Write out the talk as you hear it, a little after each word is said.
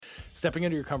stepping out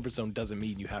of your comfort zone doesn't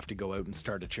mean you have to go out and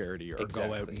start a charity or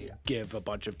go out and give a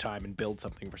bunch of time and build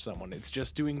something for someone. It's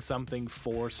just doing something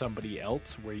for somebody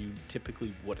else where you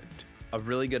typically wouldn't. A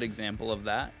really good example of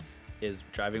that is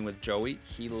driving with Joey.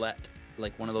 He let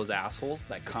like one of those assholes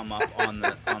that come up on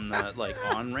the like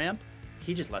on ramp.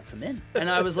 He just lets him in.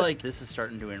 And I was like, this is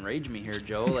starting to enrage me here,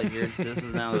 Joe. Like, this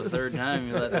is now the third time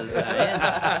you let this guy in.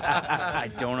 I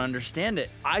don't understand it.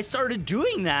 I started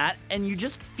doing that, and you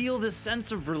just feel this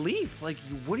sense of relief. Like,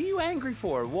 what are you angry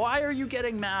for? Why are you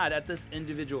getting mad at this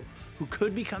individual who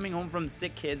could be coming home from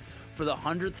Sick Kids for the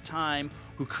 100th time,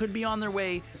 who could be on their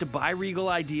way to buy Regal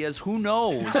Ideas? Who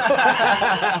knows?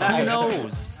 Who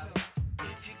knows?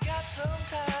 If you got some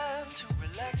time to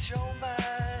relax your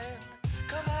mind,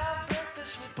 come have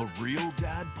breakfast with The Real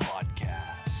Dad Podcast.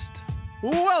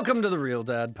 Welcome to the Real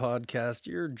Dad Podcast.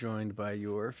 You're joined by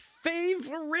your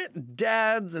favorite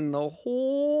dads in the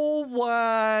whole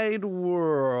wide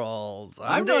world.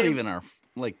 I'm not even our,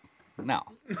 no.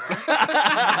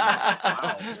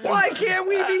 Why can't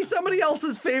we be somebody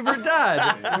else's favorite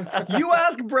dad? You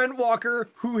ask Brent Walker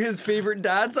who his favorite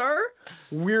dads are,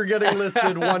 we're getting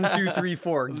listed 1, 2, 3,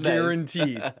 4,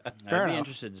 guaranteed. I'd be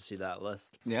interested to see that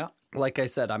list. Yeah. Like I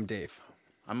said, I'm Dave.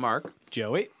 I'm Mark.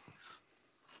 Joey?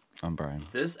 I'm Brian.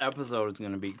 This episode is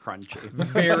going to be crunchy.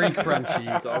 Very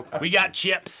crunchy. So We got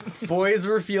chips. Boys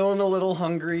were feeling a little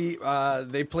hungry.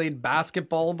 They played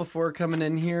basketball before coming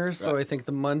in here, so I think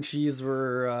the munchies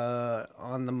were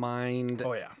on the mind.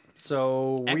 Oh, yeah.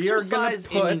 So we are going exercise to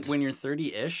put... when you're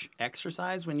 30-ish.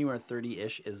 Exercise when you are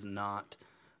 30-ish is not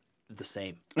the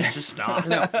same. It's just not.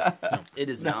 No, it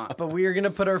is not. But we are going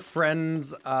to put our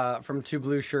friends from Two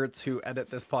Blue Shirts who edit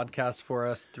this podcast for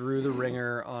us through the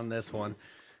ringer on this one.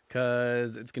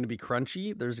 Because it's going to be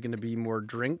crunchy. There's going to be more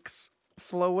drinks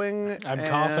flowing. I'm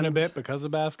coughing a bit because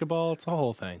of basketball. It's a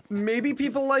whole thing. Maybe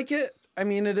people like it. I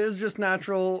mean, it is just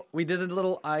natural. We did a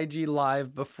little IG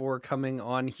live before coming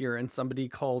on here, and somebody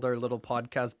called our little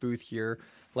podcast booth here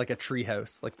like a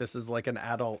treehouse. Like this is like an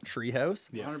adult treehouse.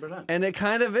 Yeah. 100%. And it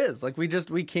kind of is. Like we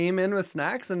came in with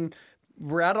snacks, and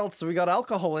we're adults, so we got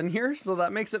alcohol in here, so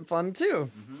that makes it fun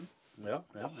too. Mm-hmm.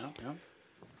 Yeah.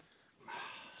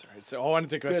 Sorry. So I wanted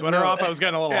to take my sweater off. I was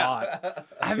getting a little hot.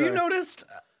 Have you noticed,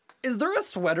 is there a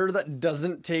sweater that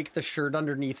doesn't take the shirt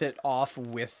underneath it off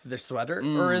with the sweater?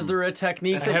 Or is there a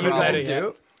technique that you haven't read guys it yet.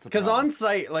 do? Because on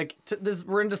site,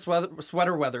 we're into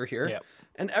sweater weather here. Yep.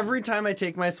 And every time I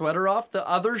take my sweater off, the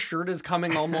other shirt is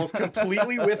coming almost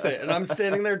completely with it. And I'm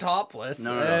standing there topless.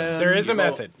 No. There is a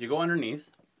method. You go underneath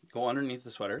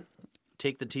the sweater,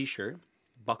 take the t-shirt,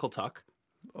 buckle tuck,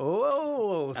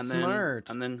 Oh, and smart.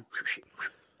 then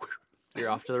you're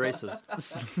off to the races.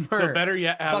 So better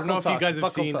yet, I don't know if you guys have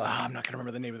Buckle seen, tuck. I'm not going to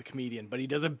remember the name of the comedian, but he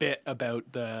does a bit about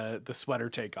the sweater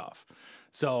takeoff.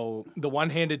 So the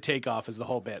one-handed takeoff is the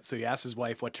whole bit. So he asks his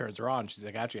wife what turns her on. She's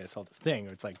like, actually, I saw this thing.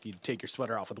 It's like you take your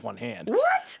sweater off with one hand.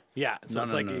 What? Yeah. So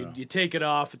No. you take it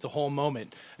off. It's a whole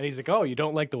moment. And he's like, oh, you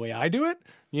don't like the way I do it?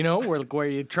 You know, where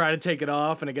you try to take it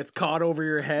off and it gets caught over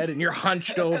your head and you're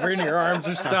hunched over and your arms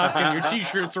are stuck and your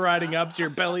t-shirt's riding up so your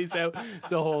belly's out.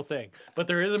 It's a whole thing. But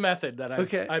there is a method that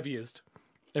I've used,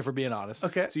 if we're being honest.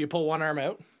 Okay. So you pull one arm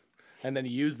out and then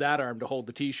you use that arm to hold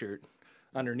the t-shirt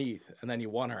underneath, and then you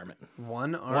one arm it.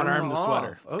 One One-arm the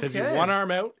sweater. Because you Okay. one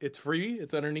arm out, it's free.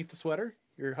 It's underneath the sweater.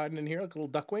 You're hiding in here like a little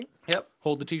duck wing. Yep.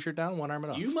 Hold the t-shirt down, one arm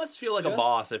it off. You must feel like a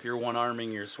boss if you're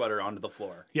one-arming your sweater onto the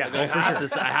floor. Yeah, Like, for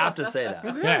sure. I have to say that.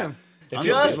 Yeah. It feels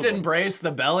Just beautiful. embrace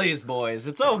the bellies, boys.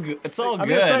 It's all good. It's all I'm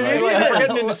good. gonna say, right? maybe Yes. we're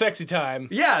getting into sexy time.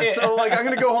 Yeah, so I'm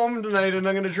gonna go home tonight and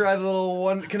I'm gonna try the little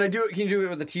one. Can I do it? Can you do it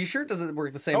with a t-shirt? Does it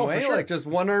work the same Oh, for way? sure. Like just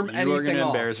one arm, You anything are going to off?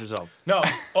 embarrass yourself. No.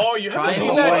 Oh, you haven't Try seen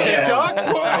and that avoid it. TikTok?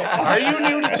 Are you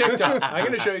new to TikTok? I'm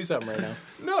gonna show you something right now.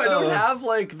 No, I don't have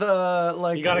like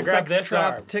the You gotta grab sex this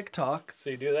trap arm. TikToks.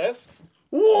 So you do this.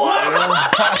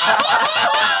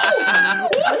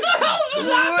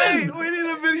 Wait, we need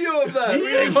a video of that.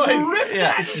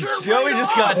 Yeah. Joey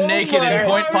just got naked in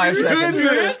 0.5 seconds. Do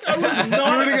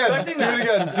it again. Do it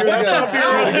again. Do it Up here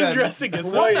again. undressing it.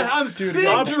 What the hell? I'm spitting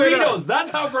opposite Doritos. arm. That's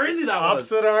how crazy that was.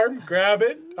 Opposite arm, grab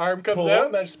it. Arm comes out,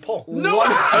 and then just pull. No,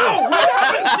 how? What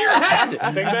happens to your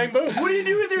head? Bing, bang, boom. What do you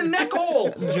do with your neck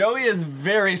hole? Joey is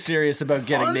very serious about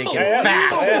getting naked Yeah,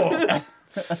 fast. yeah.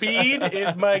 Speed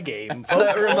is my game,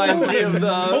 That folks. reminds me of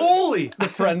the Holy!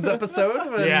 Friends episode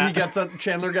when Yeah.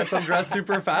 Chandler gets undressed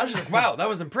super fast. He's like, "Wow, that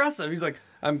was impressive." He's like,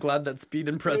 "I'm glad that speed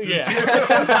impresses Yeah. you." It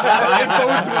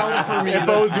bodes well for me. It that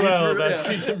bodes speed's well. for- That's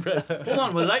yeah. impressive. Hold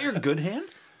on, was that your good hand?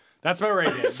 That's my right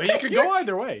hand. But you could go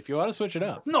either way if you want to switch it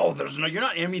up. No, there's no. You're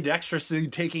not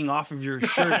ambidextrously taking off of your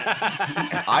shirt.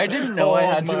 I didn't know I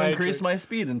Oh had to my increase God. my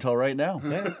speed until right now.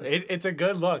 Yeah, it's a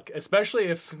good look, especially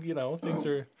if things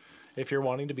are. If you're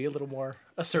wanting to be a little more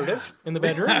assertive in the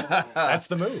bedroom, that's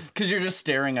the move. Because you're just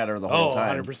staring at her the whole Oh,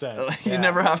 time. 100%. You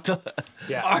never have to.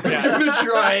 Yeah. Yeah.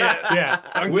 Try it.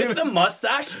 Yeah. With the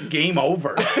mustache, game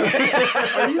over.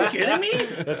 Are you kidding me?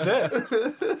 That's it.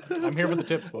 I'm here for the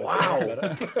tips, boys.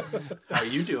 Wow. How are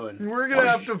you doing? We're gonna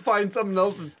have to find something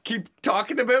else to keep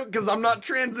talking about because I'm not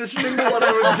transitioning to what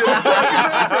I was gonna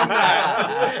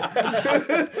talk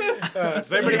about.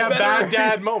 Does anybody have bad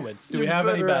dad moments? Do we have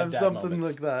any bad dad something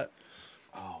moments? like that?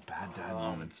 Oh, bad dad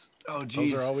moments. Oh, Those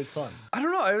jeez. are always fun. I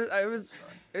don't know.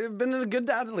 I've been a good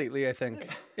dad lately. I think.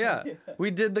 Yeah,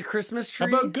 we did the Christmas How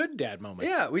tree. about good dad moments?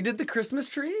 Yeah, we did the Christmas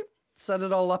tree, set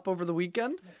it all up over the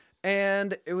weekend,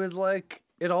 and it was like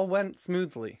it all went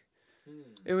smoothly.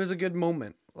 It was a good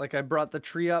moment. Like I brought the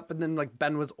tree up, and then like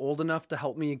Ben was old enough to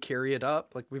help me carry it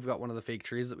up. Like we've got one of the fake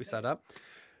trees that we set up.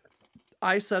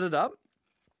 I set it up.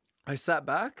 I sat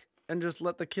back and just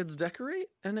let the kids decorate,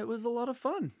 and it was a lot of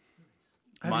fun.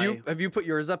 Have you put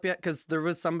yours up yet? Because there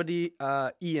was somebody,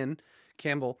 Ian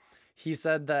Campbell. He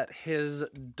said that his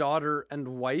daughter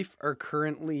and wife are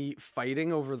currently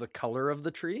fighting over the color of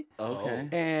the tree. Okay.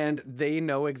 And they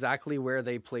know exactly where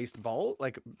they placed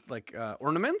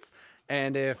ornaments.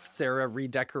 And if Sarah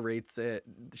redecorates it,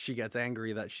 she gets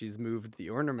angry that she's moved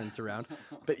the ornaments around.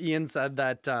 But Ian said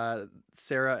that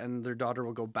Sarah and their daughter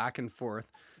will go back and forth.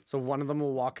 So one of them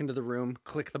will walk into the room,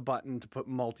 click the button to put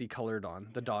multicolored on,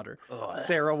 the daughter.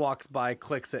 Sarah walks by,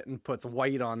 clicks it, and puts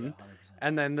white on.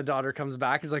 And then the daughter comes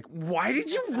back. He's like, why did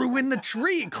you ruin the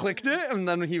tree? Clicked it. And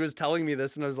then he was telling me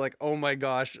this, and I was like, oh my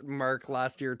gosh, Mark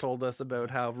last year told us about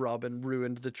how Robin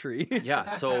ruined the tree. Yeah,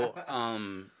 so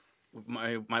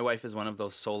my wife is one of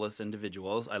those soulless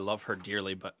individuals. I love her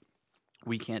dearly, but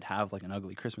we can't have like an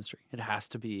ugly Christmas tree. It has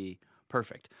to be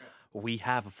perfect. We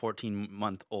have a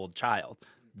 14-month-old child.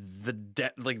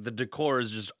 The decor is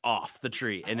just off the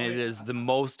tree, and it is the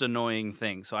most annoying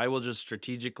thing. So I will just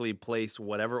strategically place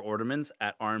whatever ornaments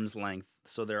at arm's length,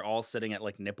 so they're all sitting at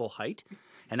like nipple height,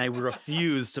 and I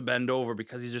refuse to bend over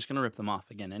because he's just gonna rip them off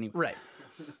again anyway. Right.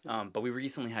 But we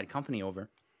recently had company over,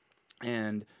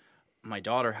 and my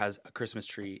daughter has a Christmas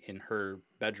tree in her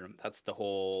bedroom. That's the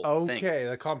whole thing. Okay,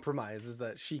 the compromise is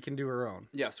that she can do her own.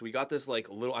 Yeah, so we got this like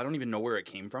little, I don't even know where it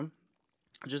came from,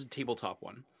 just a tabletop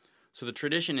one. So the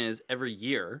tradition is every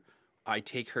year I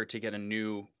take her to get a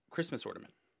new Christmas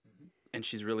ornament. And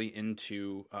she's really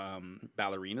into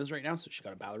ballerinas right now, so she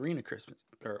got a ballerina Christmas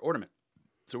ornament.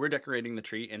 So we're decorating the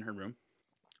tree in her room,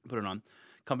 put it on.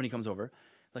 Company comes over,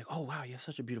 like, oh wow, you have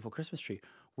such a beautiful Christmas tree.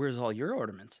 Where's all your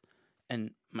ornaments?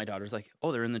 And my daughter's like,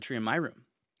 oh, they're in the tree in my room.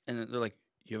 And they're like,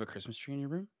 you have a Christmas tree in your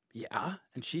room? Yeah.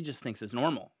 And she just thinks it's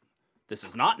normal. This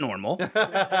is not normal.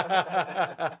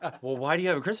 Well, why do you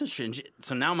have a Christmas tree? And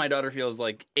so now my daughter feels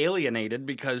like alienated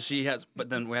because she has, but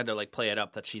then we had to like play it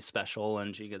up that she's special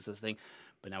and she gets this thing.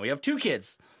 But now we have 2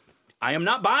 kids. I am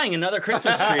not buying another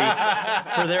Christmas tree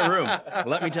for their room.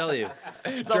 Let me tell you.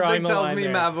 Drawing Something the tells line me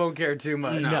there. Mav won't care too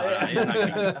much. No, you're not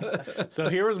gonna- So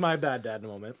here was my bad dad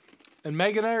moment. And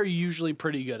Meg and I are usually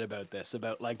pretty good about this,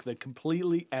 about like the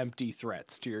completely empty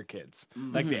threats to your kids,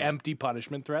 like the empty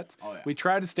punishment threats. Oh, yeah. We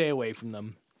try to stay away from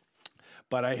them.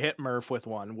 But I hit Murph with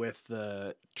one with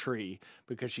the tree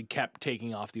because she kept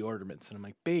taking off the ornaments. And I'm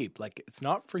like, babe, like, it's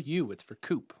not for you. It's for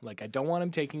Coop. Like, I don't want him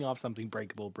taking off something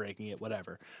breakable, breaking it,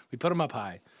 whatever. We put him up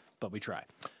high, but we try.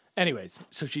 Anyways,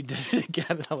 so she did it again.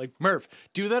 And I'm like, Murph,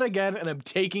 do that again. And I'm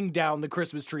taking down the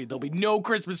Christmas tree. There'll be no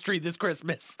Christmas tree this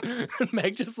Christmas. And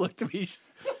Meg just looked at me. She's,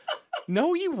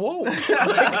 no, you won't.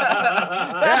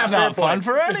 That's not fun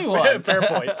for anyone. Fair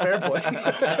point. Fair point.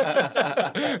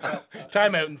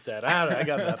 Time out instead. I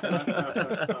got nothing.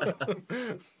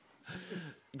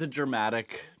 The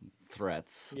dramatic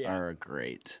threats are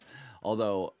great.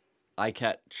 Although I'm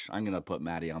going to put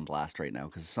Maddie on blast right now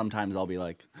because sometimes I'll be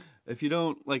like, if you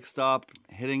don't like stop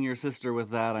hitting your sister with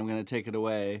that, I'm going to take it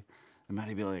away. And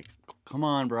Maddie be like, come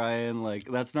on, Brian, like,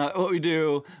 that's not what we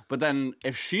do. But then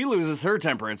if she loses her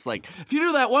temper, it's like, if you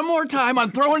do that one more time,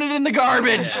 I'm throwing it in the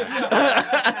garbage.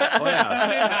 Oh,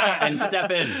 yeah. And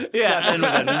step in. Step in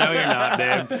with it. No, you're not,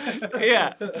 babe.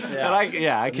 Yeah. But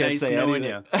I can't Nice say knowing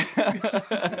anything. you.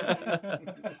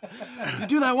 If you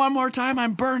do that one more time,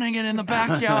 I'm burning it in the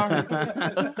backyard.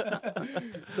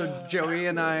 So Joey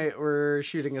and I were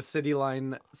shooting a City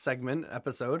Line segment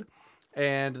episode,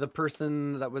 and the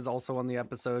person that was also on the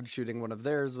episode shooting one of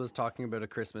theirs was talking about a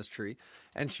Christmas tree,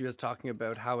 and she was talking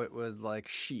about how it was like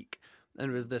chic.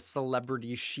 and it was this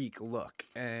celebrity chic look.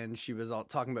 And she was all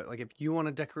talking about, like, if you want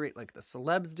to decorate like the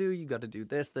celebs do, you got to do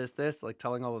this, like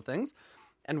telling all the things.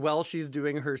 And while she's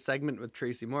doing her segment with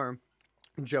Tracy Moore,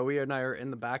 Joey and I are in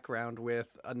the background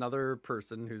with another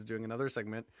person who's doing another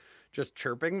segment, just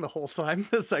chirping the whole time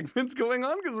the segment's going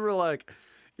on, because we're like,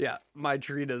 yeah, my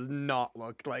tree does not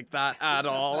look like that at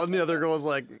all. And the other girl's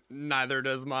like, neither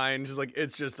does mine. She's like,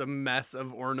 it's just a mess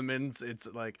of ornaments.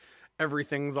 It's like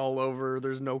everything's all over.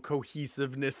 There's no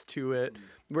cohesiveness to it.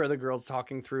 Where the girl's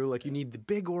talking through, like, you need the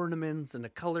big ornaments and a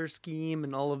color scheme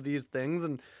and all of these things.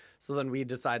 And so then we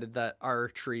decided that our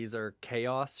trees are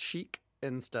chaos chic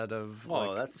instead of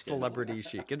that's good. celebrity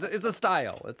chic. It's a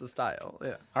style. It's a style.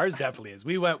 Yeah. Ours definitely is.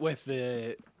 We went with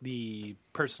the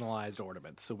personalized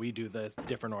ornaments, so we do the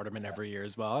different ornament every year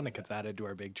as well, and it gets added to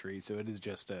our big tree. So it is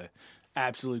just a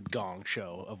absolute gong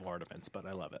show of ornaments, but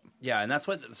I love it. Yeah, and that's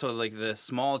what. So like the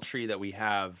small tree that we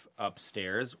have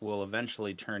upstairs will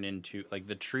eventually turn into like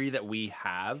the tree that we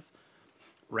have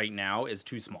right now is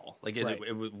too small. Like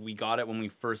we got it when we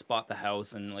first bought the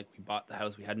house, and like we bought the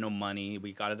house, we had no money.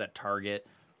 We got it at Target.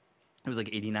 It was like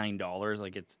 $89.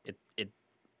 Like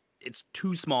it's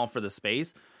too small for the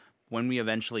space. When we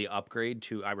eventually upgrade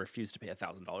to, I refuse to pay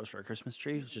 $1,000 for a Christmas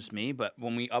tree. It's just me. But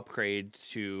when we upgrade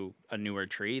to a newer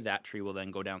tree, that tree will then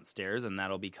go downstairs, and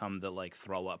that'll become the like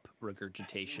throw up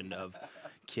regurgitation of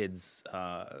kids'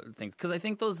 things. Because I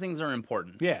think those things are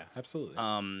important. Yeah, absolutely.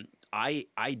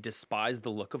 I despise the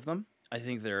look of them. I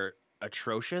think they're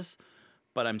atrocious,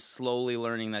 but I'm slowly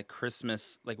learning that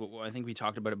Christmas, like I think we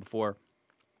talked about it before,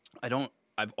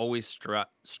 I've always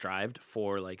strived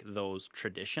for like those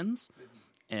traditions,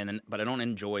 but I don't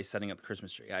enjoy setting up the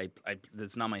Christmas tree.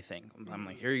 That's not my thing. I'm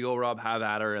like, here you go, Rob, have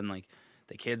at her, and like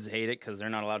the kids hate it because they're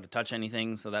not allowed to touch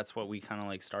anything. So that's what we kind of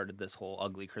like started this whole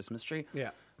ugly Christmas tree. Yeah.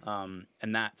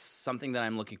 And that's something that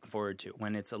I'm looking forward to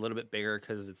when it's a little bit bigger,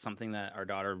 because it's something that our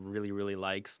daughter really, really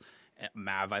likes.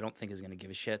 Mav, I don't think is going to give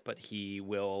a shit, but he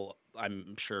will,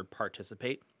 I'm sure,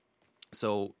 participate.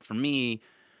 So for me,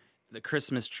 the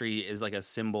Christmas tree is like a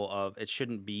symbol of, it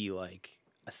shouldn't be like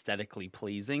aesthetically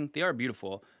pleasing. They are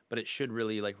beautiful, but it should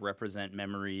really like represent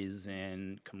memories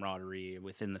and camaraderie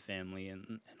within the family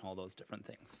and all those different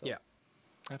things. So. Yeah.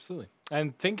 Absolutely.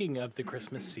 And thinking of the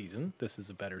Christmas season, this is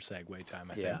a better segue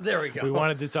time, I think. There we go. We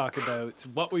wanted to talk about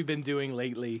what we've been doing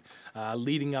lately,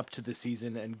 leading up to the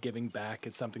season and giving back.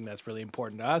 It's something that's really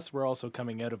important to us. We're also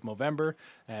coming out of Movember,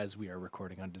 as we are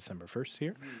recording on December 1st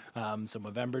here. So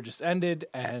Movember just ended,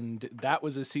 and that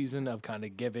was a season of kind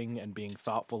of giving and being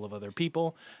thoughtful of other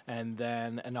people. And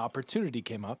then an opportunity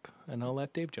came up, and I'll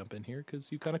let Dave jump in here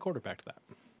because you kind of quarterbacked that.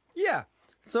 Yeah.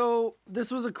 So this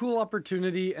was a cool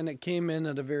opportunity, and it came in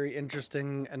at a very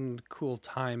interesting and cool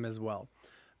time as well.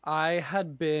 I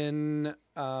had been,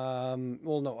 I'm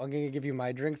going to give you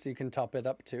my drink so you can top it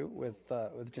up too with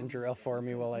ginger ale for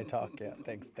me while I talk. Yeah,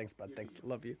 thanks, bud. Thanks,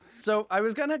 love you. So I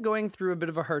was kind of going through a bit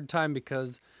of a hard time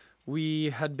because we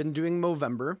had been doing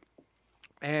Movember,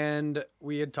 and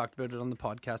we had talked about it on the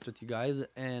podcast with you guys,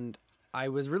 and I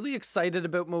was really excited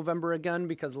about Movember again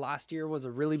because last year was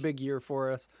a really big year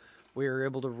for us. We were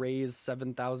able to raise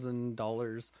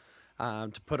 $7,000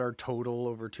 to put our total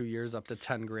over 2 years up to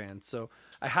 $10,000. So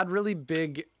I had really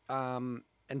big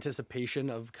anticipation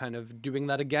of kind of doing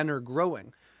that again or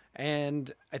growing.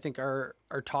 And I think our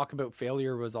talk about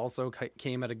failure was also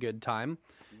came at a good time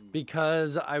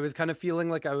because I was kind of feeling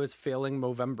like I was failing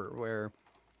Movember, where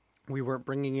we weren't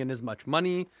bringing in as much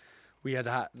money. We had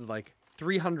like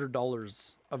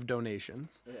 $300 of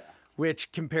donations,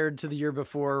 which compared to the year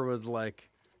before was like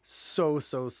so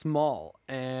small.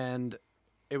 And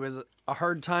it was a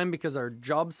hard time because our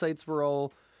job sites were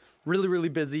all really, really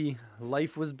busy.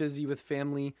 Life was busy with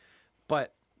family,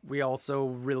 but we also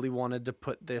really wanted to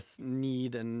put this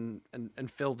need and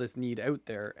fill this need out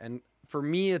there. And for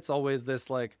me, it's always this,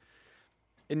 like,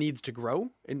 it needs to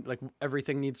grow, and like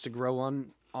everything needs to grow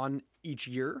on each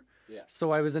year. Yeah.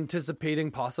 So I was anticipating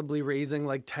possibly raising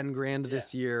like $10,000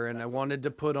 this year, and I wanted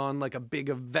to put on like a big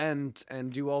event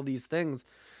and do all these things.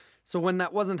 So when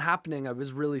that wasn't happening, I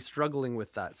was really struggling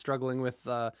with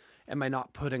that, am I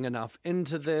not putting enough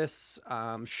into this?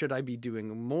 Should I be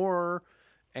doing more?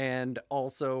 And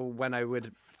also when I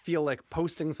would feel like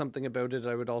posting something about it,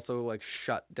 I would also like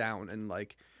shut down, and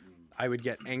like I would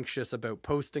get anxious about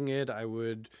posting it. I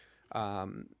would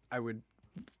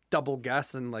double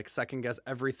guess and like second guess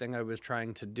everything I was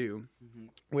trying to do,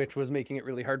 which was making it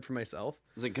really hard for myself.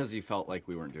 Is it because you felt like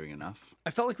we weren't doing enough? I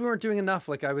felt like we weren't doing enough.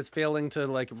 Like I was failing to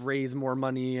like raise more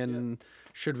money, and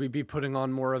should we be putting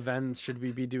on more events? Should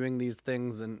we be doing these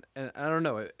things? And I don't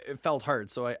know, it felt hard.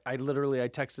 So I literally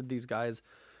texted these guys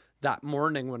that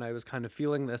morning when I was kind of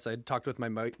feeling this, I'd talked with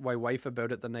my wife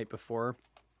about it the night before.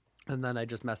 And then I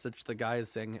just messaged the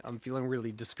guys saying, I'm feeling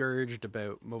really discouraged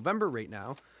about Movember right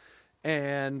now.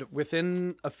 And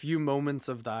within a few moments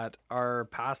of that, our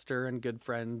pastor and good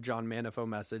friend, John Manifo,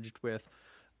 messaged with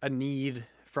a need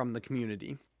from the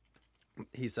community.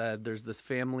 He said, there's this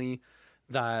family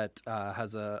that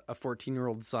has a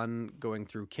 14-year-old son going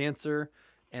through cancer,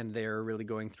 and they're really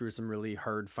going through some really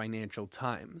hard financial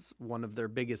times. One of their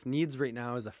biggest needs right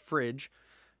now is a fridge.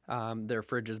 Their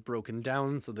fridge is broken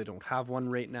down, so they don't have one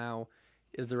right now.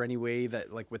 Is there any way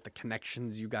that, like, with the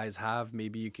connections you guys have,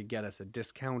 maybe you could get us a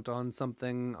discount on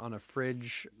something, on a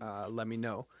fridge? Let me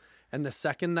know. And the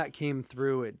second that came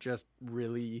through, it just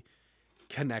really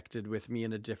connected with me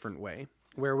in a different way.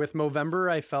 Where with Movember,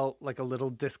 I felt like a little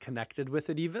disconnected with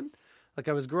it even. Like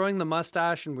I was growing the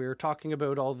mustache and we were talking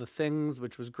about all the things,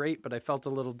 which was great, but I felt a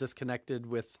little disconnected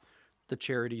with the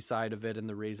charity side of it and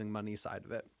the raising money side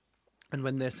of it. And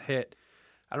when this hit,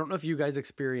 I don't know if you guys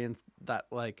experienced that,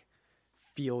 like,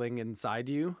 feeling inside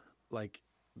you. Like,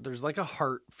 there's like a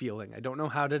heart feeling. I don't know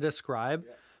how to describe,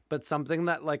 but something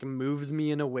that, like, moves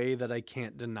me in a way that I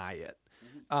can't deny it.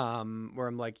 Where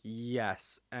I'm like,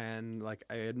 yes. And, like,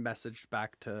 I had messaged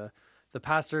back to the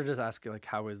pastor just asking, like,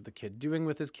 how is the kid doing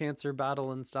with his cancer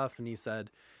battle and stuff? And he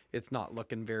said, it's not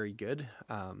looking very good.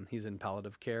 He's in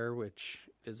palliative care, which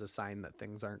is a sign that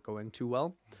things aren't going too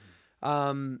well.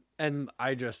 And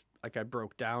I just, like, I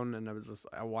broke down and I was just,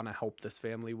 I want to help this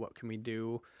family. What can we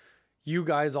do? You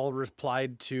guys all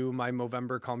replied to my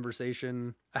Movember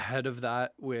conversation ahead of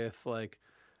that with, like,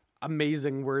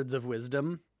 amazing words of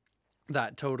wisdom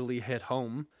that totally hit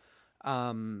home.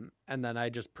 And then I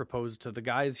just proposed to the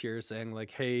guys here saying,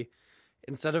 like, hey,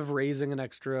 instead of raising an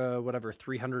extra, whatever,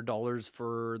 $300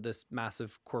 for this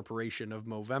massive corporation of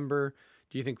Movember,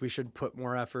 do you think we should put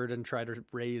more effort and try to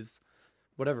raise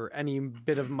whatever, any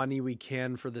bit of money we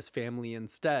can for this family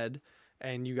instead?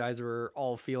 And you guys were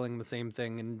all feeling the same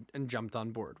thing and jumped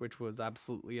on board, which was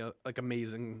absolutely like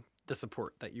amazing, the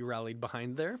support that you rallied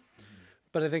behind there.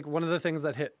 But I think one of the things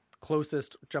that hit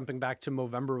closest, jumping back to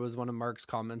Movember, was one of Mark's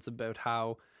comments about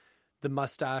how the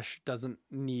mustache doesn't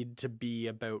need to be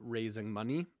about raising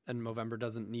money, and Movember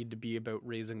doesn't need to be about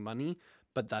raising money,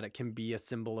 but that it can be a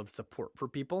symbol of support for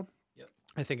people. Yep.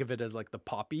 I think of it as like the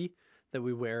poppy that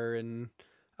we wear in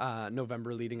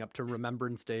November leading up to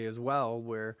Remembrance Day as well,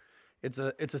 where it's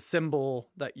a symbol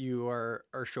that you are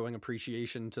showing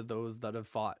appreciation to those that have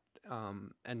fought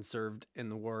and served in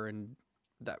the war, and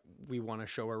that we want to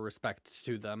show our respect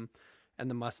to them. And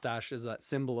the mustache is that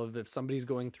symbol of, if somebody's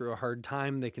going through a hard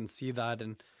time, they can see that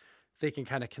and they can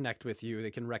kind of connect with you. They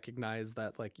can recognize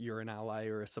that, like, you're an ally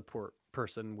or a support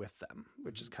person with them,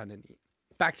 which is kind of neat.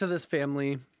 Back to this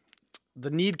family,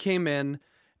 the need came in,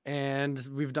 and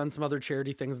we've done some other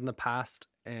charity things in the past.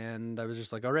 And I was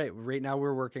just like, all right now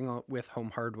we're working with Home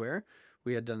Hardware.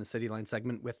 We had done a City Line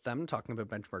segment with them talking about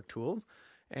benchmark tools.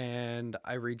 And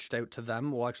I reached out to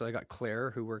them. Well, actually, I got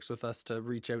Claire, who works with us, to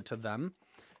reach out to them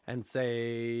and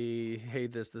say, hey,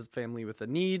 this family with a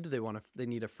need. They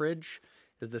need a fridge.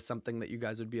 Is this something that you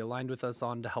guys would be aligned with us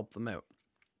on to help them out?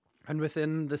 And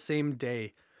within the same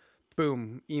day,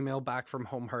 boom, email back from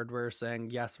Home Hardware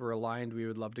saying, yes, we're aligned. We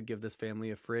would love to give this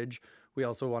family a fridge. We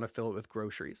also want to fill it with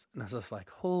groceries. And I was just like,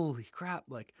 holy crap.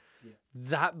 Like,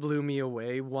 that blew me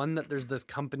away. One, that there's this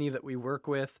company that we work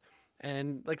with.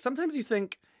 And, like, sometimes you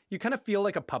think, you kind of feel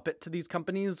like a puppet to these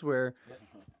companies where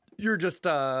you're just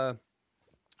an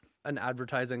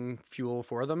advertising fuel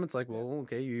for them. It's like, well,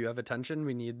 okay, you have attention.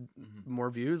 We need more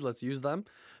views. Let's use them.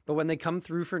 But when they come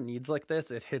through for needs like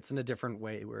this, it hits in a different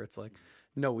way where it's like,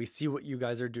 no, we see what you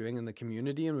guys are doing in the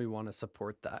community and we want to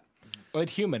support that. Well, it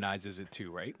humanizes it too,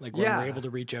 right? Like, when we're able to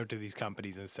reach out to these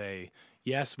companies and say,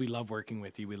 yes, we love working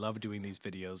with you. We love doing these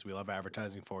videos. We love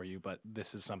advertising for you, but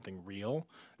this is something real.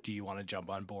 Do you want to jump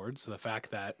on board? So the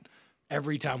fact that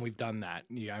every time we've done that,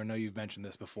 I know you've mentioned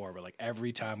this before, but, like,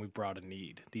 every time we've brought a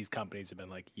need, these companies have been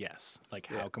like, yes, like,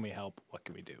 how can we help? What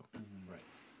can we do? Right.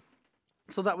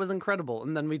 So that was incredible.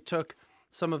 And then we took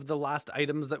some of the last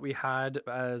items that we had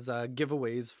as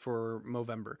giveaways for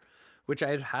Movember, which I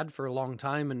had had for a long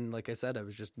time. And like I said, I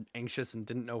was just anxious and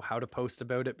didn't know how to post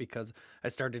about it because I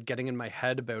started getting in my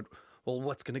head about, well,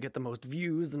 what's going to get the most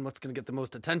views and what's going to get the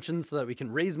most attention so that we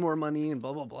can raise more money and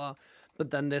blah, blah, blah.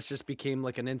 But then this just became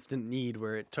like an instant need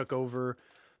where it took over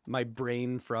my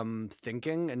brain from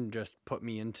thinking and just put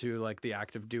me into, like, the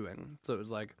act of doing. So it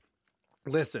was like,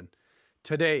 listen,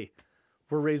 today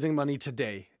we're raising money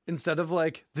today. Instead of,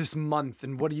 like, this month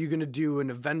and what are you going to do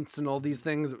and events and all these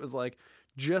things, it was like,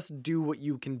 just do what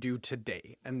you can do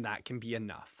today and that can be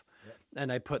enough.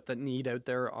 And I put the need out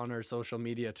there on our social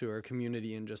media to our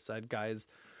community and just said, guys,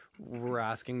 we're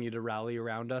asking you to rally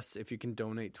around us. If you can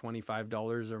donate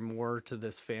 $25 or more to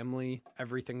this family,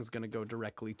 everything's going to go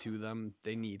directly to them.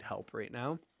 They need help right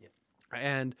now.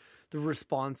 And the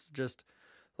response just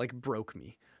like broke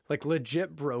me, like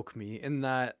legit broke me, in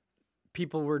that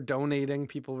people were donating,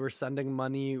 people were sending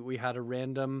money. We had a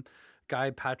random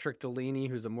guy, Patrick Delaney,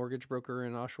 who's a mortgage broker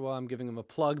in Oshawa. I'm giving him a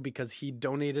plug because he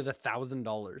donated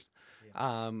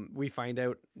 $1,000. We find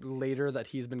out later that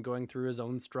he's been going through his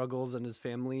own struggles and his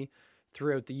family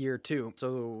throughout the year too.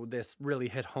 So this really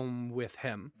hit home with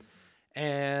him.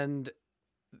 And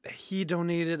he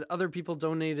donated, other people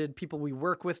donated, people we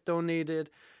work with donated,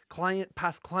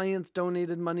 past clients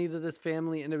donated money to this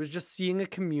family. And it was just seeing a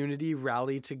community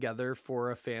rally together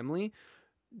for a family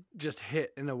just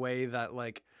hit in a way that,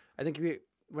 like, I think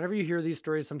whenever you hear these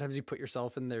stories, sometimes you put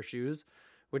yourself in their shoes,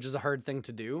 which is a hard thing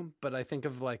to do. But I think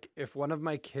of, like, if one of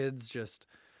my kids just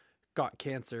got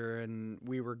cancer and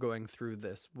we were going through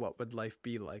this, what would life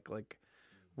be like? Like,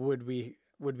 would we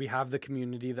have the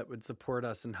community that would support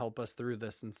us and help us through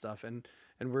this and stuff? And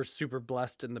we're super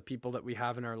blessed in the people that we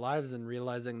have in our lives, and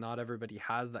realizing not everybody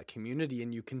has that community,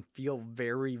 and you can feel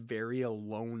very, very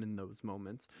alone in those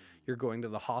moments. You're going to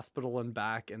the hospital and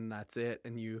back, and that's it.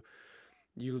 And you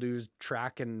lose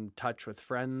track and touch with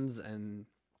friends, and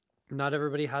not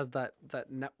everybody has that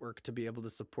network to be able to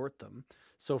support them.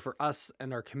 So for us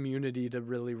and our community to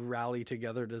really rally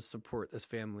together to support this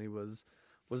family was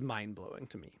mind-blowing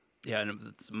to me. Yeah,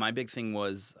 and my big thing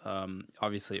was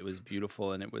obviously it was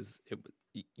beautiful, and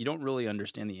you don't really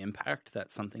understand the impact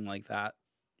that something like that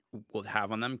would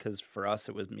have on them, because for us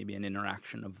it was maybe an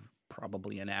interaction of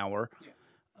probably an hour,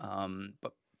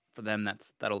 but for them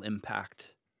that'll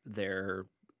impact their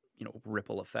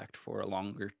ripple effect for a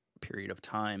longer period of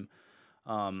time.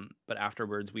 But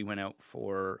afterwards we went out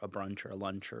for a brunch or a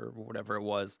lunch or whatever it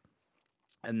was,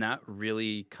 and that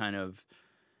really kind of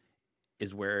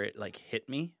is where it like hit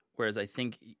me. Whereas I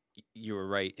think you were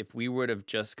right. If we would have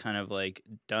just kind of like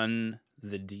done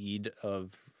the deed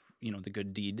of, the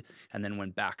good deed, and then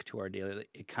went back to our daily,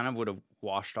 it kind of would have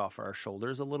washed off our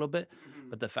shoulders a little bit. Mm-hmm.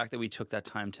 But the fact that we took that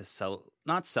time to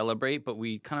not celebrate, but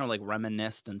we kind of like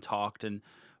reminisced and talked, and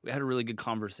we had a really good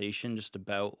conversation just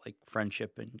about like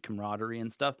friendship and camaraderie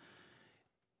and stuff.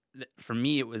 For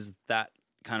me, it was that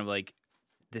kind of like,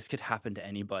 this could happen to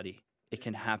anybody. It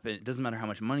can happen. It doesn't matter how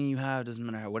much money you have. It doesn't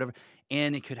matter whatever.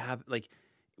 And it could happen. Like,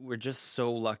 we're just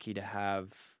so lucky to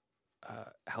have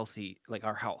healthy, like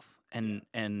our health,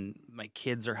 and my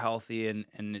kids are healthy, and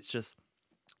it's just,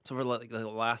 so for like the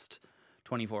last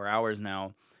 24 hours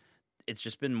now, it's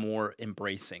just been more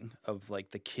embracing of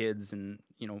like the kids and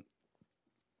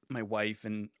my wife,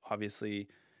 and obviously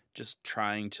just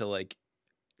trying to like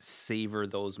savor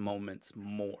those moments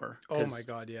more. Oh my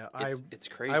God, yeah. It's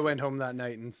crazy. I went home that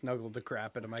night and snuggled the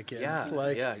crap out of my kids.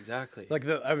 Yeah, exactly. Like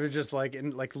I was just like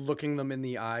looking them in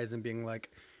the eyes and being like,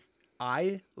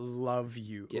 I love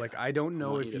you. Yeah. Like, I don't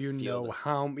know if you know this.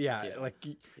 How,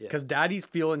 because daddy's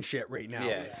feeling shit right now.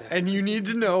 Yeah, exactly. And you need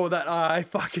to know that I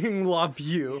fucking love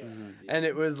you. Yeah. And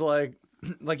it was like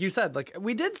you said, like,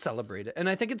 we did celebrate it. And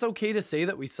I think it's okay to say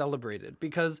that we celebrated,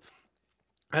 because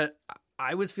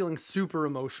I was feeling super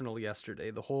emotional yesterday,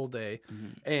 the whole day.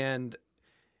 Mm-hmm. And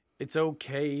it's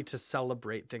okay to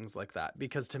celebrate things like that,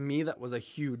 because to me, that was a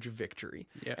huge victory.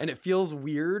 Yeah. And it feels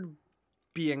weird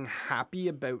being happy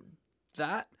about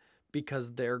that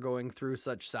because they're going through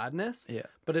such sadness. Yeah.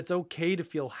 But it's okay to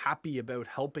feel happy about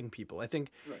helping people. I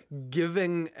think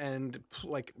giving and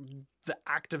like the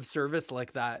act of service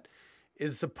like that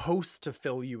is supposed to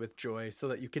fill you with joy so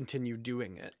that you continue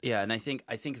doing it. Yeah. And I think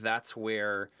that's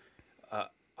where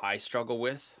I struggle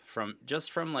with from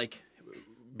like,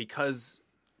 because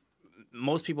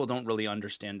most people don't really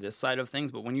understand this side of things,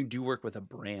 but when you do work with a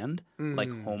brand like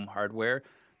Home Hardware,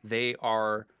 they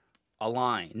are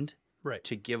aligned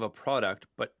to give a product,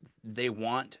 but they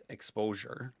want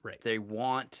exposure. Right. They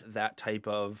want that type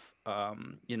of,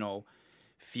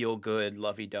 feel good,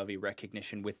 lovey-dovey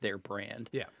recognition with their brand.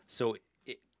 Yeah. So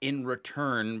in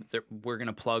return, we're going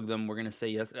to plug them. We're going to say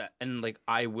yes. And like,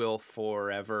 I will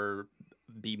forever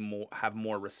have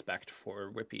more respect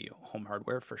for Whippy Home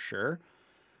Hardware for sure.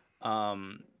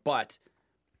 But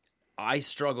I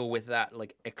struggle with that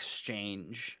like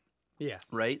exchange. Yes.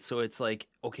 Right. So it's like,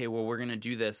 okay, well, we're going to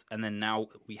do this. And then now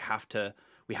we have to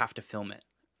film it.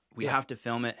 We have to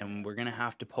film it, and we're going to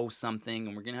have to post something,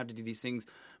 and we're going to have to do these things.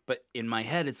 But in my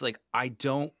head, it's like, I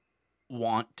don't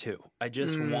want to. I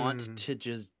just want to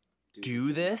just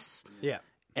do this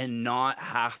and not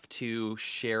have to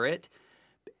share it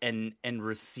and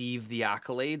receive the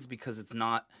accolades, because it's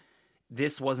not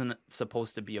this wasn't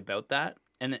supposed to be about that.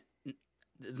 And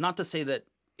it's not to say that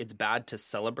it's bad to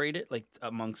celebrate it, like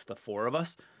amongst the four of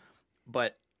us,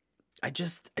 but I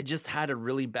just had a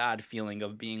really bad feeling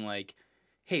of being like,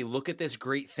 hey, look at this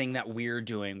great thing that we're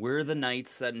doing. We're the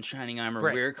knights that in Shining Armor.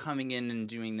 Right. We're coming in and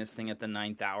doing this thing at the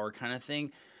 9th hour kind of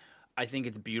thing. I think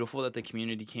it's beautiful that the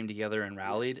community came together and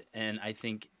rallied. And I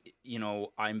think, you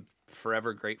know, I'm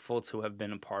forever grateful to have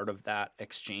been a part of that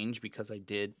exchange, because I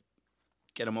did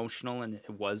get emotional, and it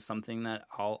was something that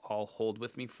I'll hold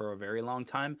with me for a very long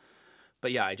time.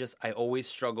 But yeah, I always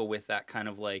struggle with that kind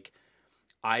of like,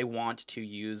 I want to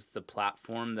use the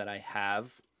platform that I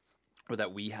have or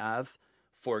that we have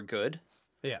for good.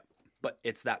 Yeah. But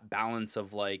it's that balance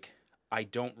of like, I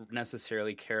don't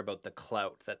necessarily care about the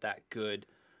clout that good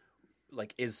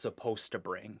like is supposed to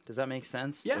bring. Does that make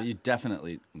sense? Yeah. Well, we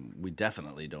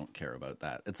definitely don't care about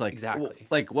that. It's like Exactly.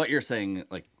 like what you're saying.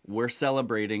 Like, we're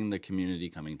celebrating the community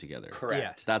coming together. Correct.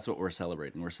 Yes. That's what we're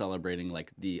celebrating. We're celebrating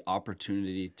like the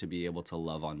opportunity to be able to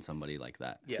love on somebody like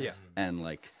that. Yes. Yeah. And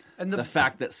like And the the-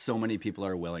 fact that so many people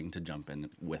are willing to jump in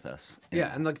with us.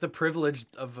 Yeah, and like the privilege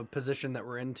of a position that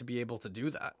we're in to be able to do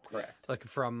that. Correct. Like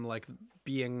from like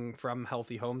being from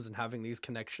Healthy Homes and having these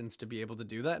connections to be able to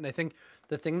do that. And I think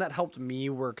the thing that helped me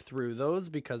work through those,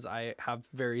 because I have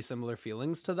very similar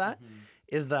feelings to that,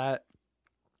 is that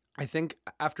I think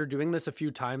after doing this a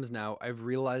few times now, I've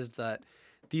realized that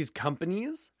these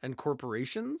companies and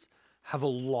corporations have a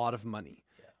lot of money.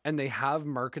 And they have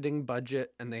marketing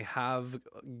budget, and they have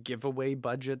giveaway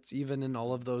budgets, even in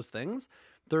all of those things.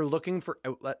 They're looking for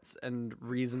outlets and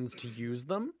reasons to use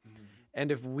them.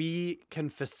 And if we can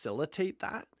facilitate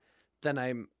that, then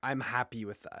I'm happy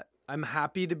with that. I'm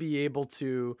happy to be able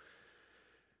to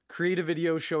create a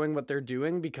video showing what they're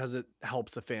doing because it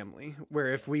helps a family.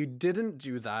 Where if we didn't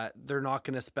do that, they're not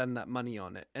going to spend that money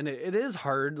on it. And it is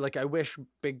hard. Like, I wish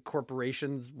big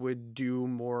corporations would do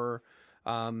more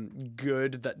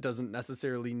good that doesn't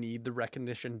necessarily need the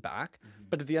recognition back.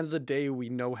 But at the end of the day, we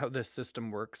know how this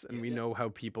system works, and we know how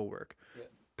people work.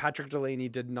 Patrick Delaney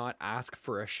did not ask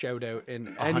for a shout out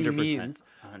in any 100%. means,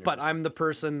 but I'm the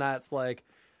person that's like,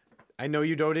 I know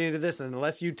you donated this, and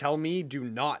unless you tell me, do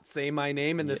not say my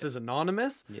name, and this is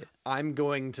anonymous, I'm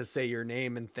going to say your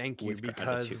name and thank you, With because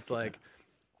gratitude, it's like,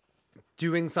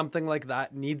 doing something like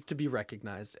that needs to be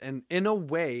recognized. And in a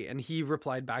way, and he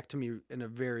replied back to me in a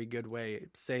very good way,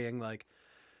 saying like,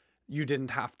 you didn't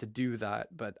have to do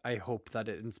that, but I hope that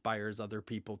it inspires other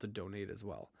people to donate as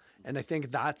well. And I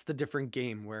think that's the different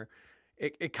game, where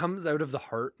it comes out of the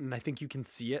heart, and I think you can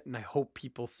see it, and I hope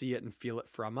people see it and feel it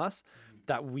from us,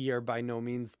 that we are by no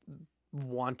means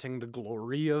wanting the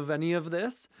glory of any of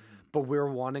this, but we're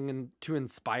wanting to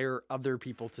inspire other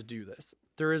people to do this.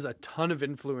 There is a ton of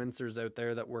influencers out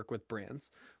there that work with brands.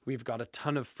 We've got a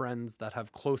ton of friends that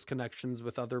have close connections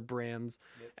with other brands,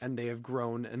 and they have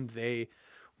grown, and they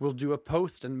will do a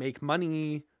post and make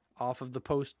money off of the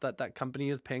post that company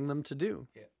is paying them to do.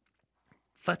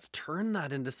 Let's turn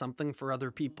that into something for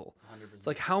other people. 100%. It's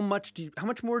like, how much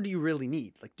more do you really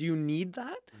need? Like, do you need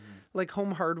that? Like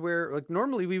Home Hardware, like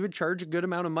normally we would charge a good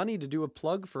amount of money to do a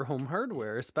plug for Home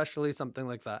Hardware, especially something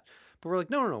like that. But we're like,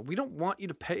 no, we don't want you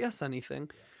to pay us anything.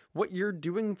 What you're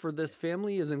doing for this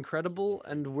family is incredible,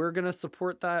 and we're going to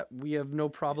support that. We have no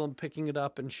problem picking it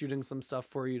up and shooting some stuff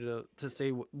for you to say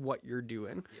what you're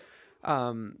doing.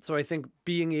 So I think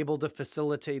being able to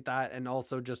facilitate that, and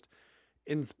also just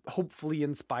hopefully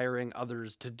inspiring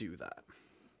others to do that.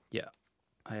 Yeah,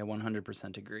 I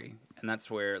 100% agree. And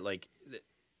that's where, like,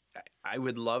 I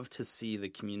would love to see the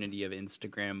community of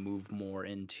Instagram move more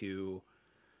into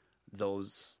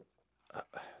those,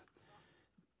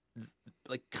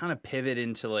 like, kind of pivot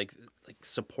into like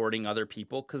supporting other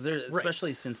people. Because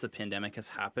especially since the pandemic has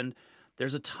happened,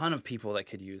 there's a ton of people that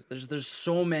could use. There's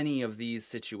so many of these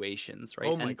situations, right?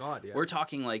 Oh my God, yeah. We're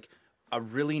talking like a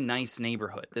really nice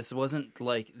neighborhood. This wasn't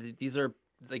like, these are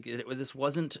like, this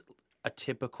wasn't a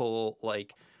typical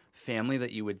like family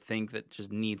that you would think that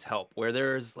just needs help, where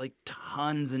there's like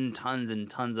tons and tons and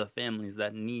tons of families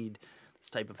that need this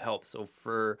type of help. So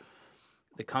for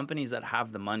the companies that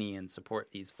have the money and support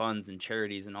these funds and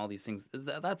charities and all these things,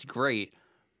 that's great.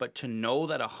 But to know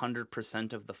that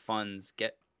 100% of the funds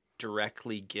get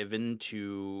directly given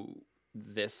to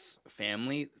this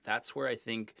family, that's where I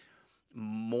think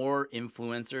more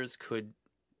influencers could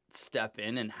step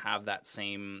in and have that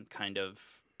same kind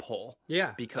of pull.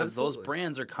 Yeah, because absolutely. those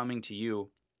brands are coming to you.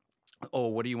 Oh,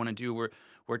 what do you want to do?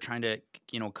 We're trying to,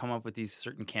 come up with these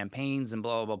certain campaigns and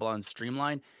blah blah blah, blah and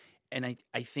streamline. And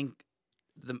I think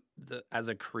the as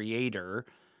a creator,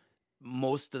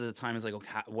 most of the time it's like,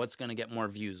 okay, what's going to get more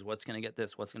views? What's going to get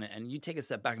this? And you take a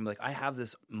step back and be like, I have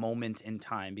this moment in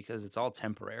time, because it's all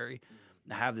temporary.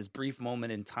 I have this brief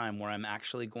moment in time where I'm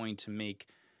actually going to make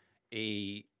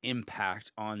a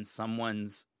impact on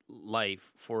someone's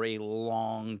life for a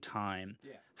long time.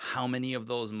 Yeah. How many of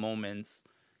those moments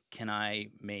can I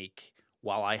make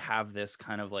while I have this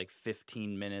kind of like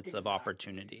 15 minutes of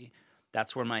opportunity?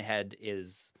 That's where my head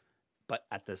is. But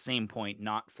at the same point,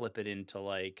 not flip it into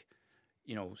like,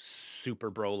 you know, super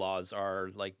bro laws are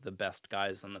like the best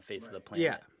guys on the face of the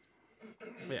planet.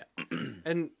 Yeah.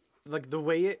 And like the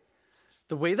way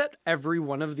that every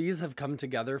one of these have come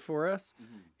together for us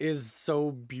is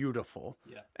so beautiful.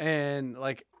 Yeah. And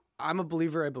like, I'm a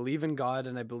believer. I believe in God,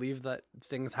 and I believe that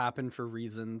things happen for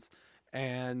reasons.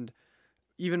 And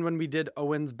even when we did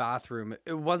Owen's bathroom,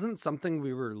 it wasn't something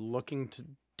we were looking to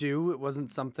do. It wasn't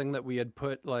something that we had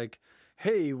put like,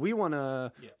 hey, we want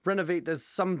to renovate this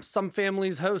some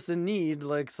family's house in need,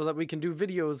 like, so that we can do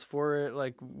videos for it.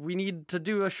 Like, we need to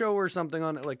do a show or something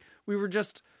on it. Like, we were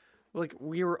just like,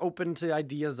 we were open to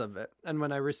ideas of it. And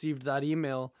when I received that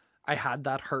email, I had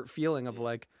that hurt feeling of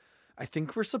like, I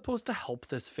think we're supposed to help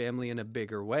this family in a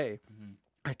bigger way.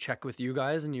 I check with you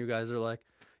guys, and you guys are like,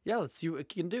 yeah, let's see what we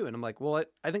can do. And I'm like, well,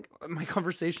 I think my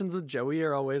conversations with Joey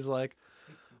are always like,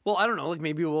 well, I don't know, like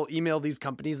maybe we'll email these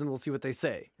companies and we'll see what they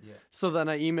say. Yeah. So then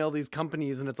I email these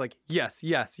companies, and it's like, yes,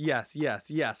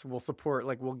 we'll support,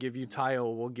 like we'll give you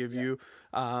tile, we'll give you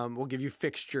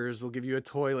fixtures, we'll give you a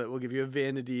toilet, we'll give you a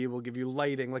vanity, we'll give you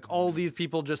lighting. Like all these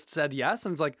people just said yes,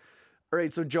 and it's like, all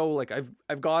right, so Joe, like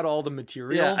I've got all the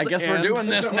materials. Yeah, I guess we're doing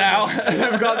this now.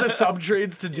 I've got the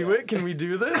subtrades to do it. Can we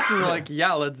do this? And we're like,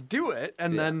 yeah, let's do it.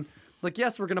 And then like,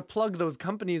 yes, we're going to plug those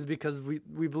companies because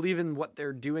we believe in what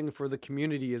they're doing for the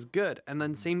community is good. And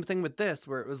then same thing with this,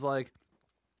 where it was like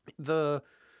the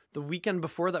weekend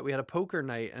before that we had a poker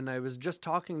night, and I was just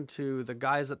talking to the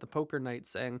guys at the poker night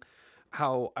saying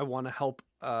how I want to help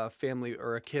a family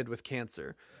or a kid with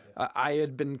cancer. I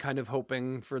had been kind of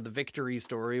hoping for the victory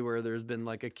story where there's been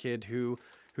like a kid who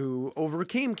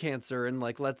overcame cancer, and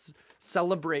like, let's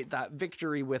celebrate that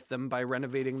victory with them by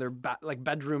renovating their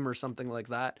bedroom or something like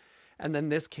that. And then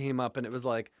this came up, and it was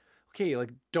like, okay,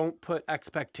 like don't put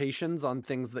expectations on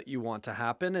things that you want to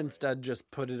happen. Instead, just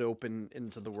put it open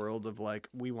into the world of like,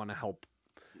 we want to help.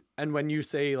 And when you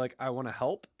say like, I want to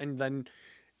help, and then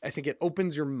I think it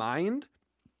opens your mind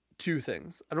to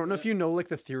things. I don't know if you know like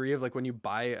the theory of like when you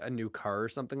buy a new car or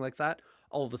something like that,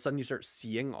 all of a sudden you start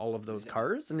seeing all of those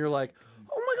cars, and you're like,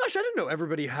 oh my gosh, I didn't know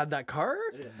everybody had that car.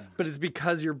 Yeah. But it's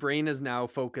because your brain is now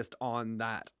focused on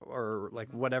that, or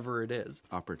like whatever it is.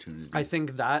 Opportunities. I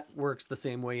think that works the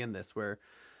same way in this, where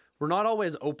we're not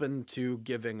always open to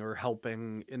giving or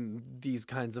helping in these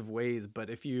kinds of ways. But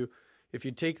if you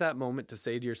take that moment to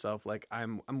say to yourself, like,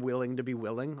 I'm willing to be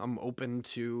willing, I'm open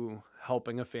to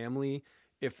helping a family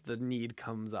if the need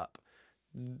comes up,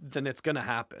 then it's going to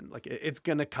happen. Like, it's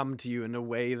going to come to you in a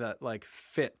way that like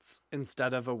fits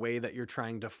instead of a way that you're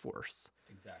trying to force.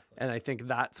 Exactly. And I think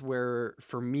that's where,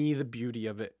 for me, the beauty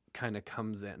of it kind of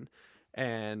comes in.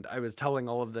 And I was telling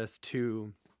all of this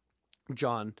to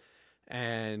John,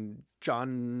 and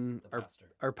John,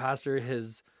 our pastor,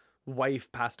 his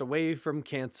wife passed away from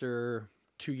cancer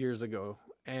 2 years ago.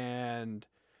 And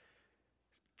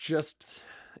just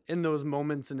in those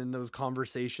moments and in those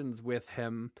conversations with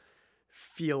him,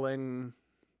 feeling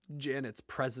Janet's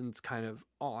presence kind of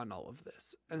on all of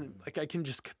this. And like, I can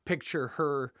just picture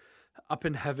her up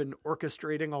in heaven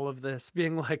orchestrating all of this,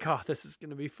 being like, oh, this is going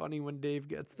to be funny when Dave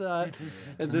gets that.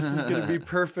 And this is going to be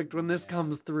perfect when this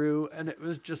comes through. And it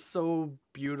was just so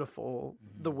beautiful,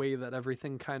 the way that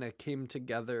everything kind of came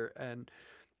together, and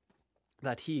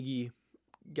that he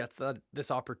gets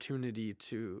this opportunity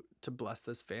to bless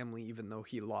this family, even though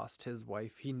he lost his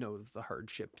wife. He knows the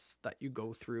hardships that you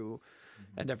go through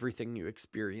and everything you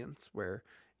experience, where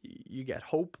you get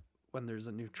hope when there's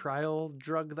a new trial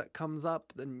drug that comes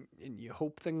up, and you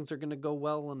hope things are going to go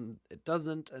well, and it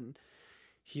doesn't, and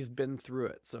he's been through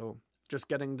it. So just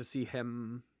getting to see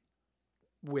him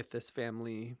with this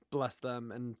family, bless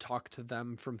them, and talk to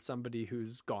them from somebody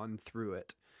who's gone through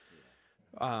it,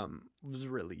 was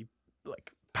really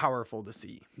like powerful to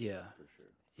see. Yeah, for sure.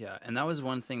 Yeah, and that was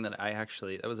one thing that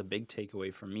that was a big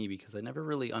takeaway for me, because I never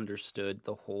really understood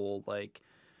the whole like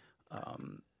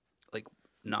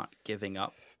not giving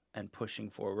up and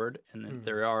pushing forward. And then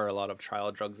there are a lot of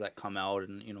trial drugs that come out,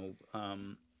 and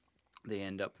they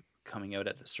end up coming out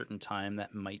at a certain time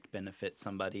that might benefit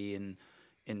somebody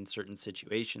in certain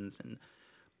situations. And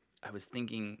I was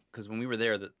thinking, because when we were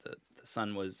there, the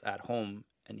son was at home,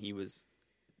 and he was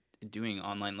doing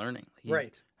online learning. Like, he's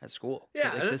Right. at school.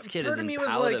 Yeah, Like, and this kid part is of in me was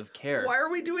palliative like, care. Why are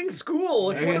we doing school?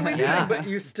 Like, what are we Yeah. doing? But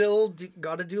you still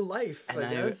got to do life. And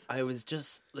I guess. I was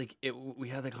just like, we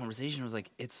had that conversation. It was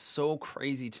like, it's so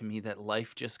crazy to me that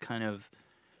life just kind of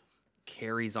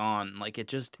carries on. Like it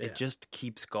just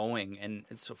keeps going. And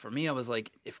so for me, I was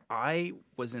like, if I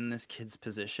was in this kid's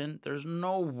position, there's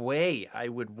no way I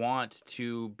would want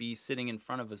to be sitting in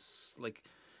front of a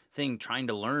thing trying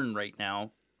to learn right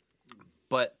now.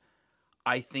 But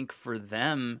I think for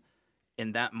them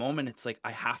in that moment, it's like,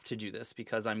 I have to do this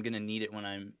because I'm going to need it when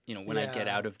I'm, when I get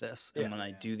out of this and when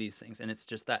I do these things. And it's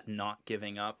just that not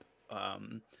giving up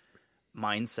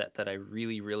mindset that I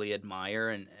really, really admire.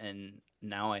 And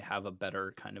now I have a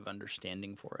better kind of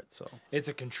understanding for it. So It's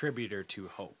a contributor to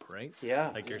hope, right?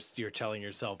 Yeah. Like you're telling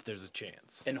yourself there's a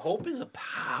chance. And hope is a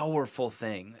powerful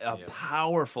thing,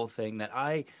 powerful thing that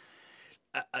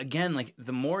again, like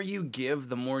the more you give,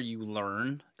 the more you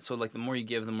learn. So like the more you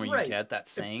give, the more you Right. get, that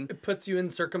saying. It puts you in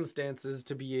circumstances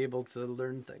to be able to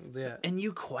learn things. Yeah. And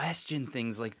you question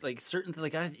things like certain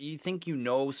you think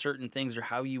certain things or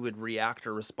how you would react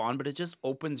or respond, but it just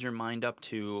opens your mind up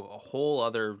to a whole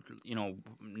other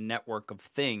network of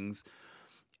things.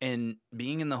 And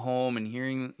being in the home and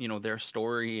hearing their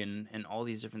story and all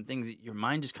these different things, your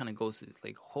mind just kind of goes to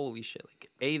like, holy shit,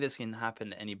 like this can happen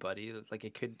to anybody. Like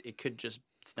it could just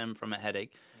stem from a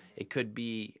headache, it could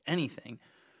be anything.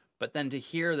 But then to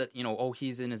hear that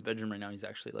he's in his bedroom right now, he's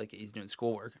actually like he's doing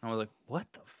schoolwork, and I was like, what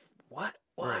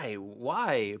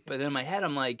why? But in my head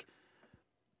I'm like,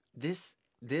 this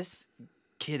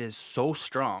kid is so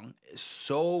strong,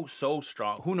 so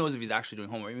strong. Who knows if he's actually doing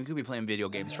homework? He could be playing video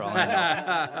games for all I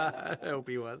know. I hope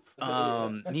he was.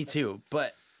 Me too.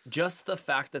 But just the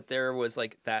fact that there was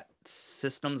like that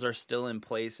systems are still in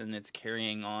place and it's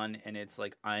carrying on, and it's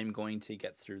like, I'm going to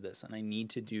get through this and I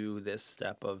need to do this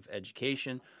step of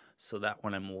education so that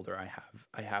when I'm older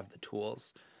I have the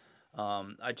tools.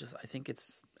 I think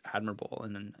it's admirable,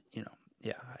 and then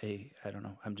I don't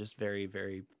know. I'm just very,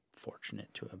 very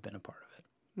fortunate to have been a part of it.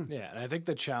 Yeah, and I think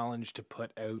the challenge to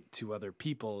put out to other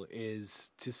people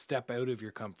is to step out of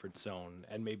your comfort zone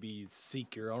and maybe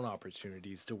seek your own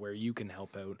opportunities to where you can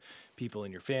help out people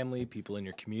in your family, people in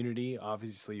your community.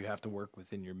 Obviously, you have to work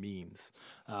within your means.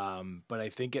 But I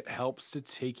think it helps to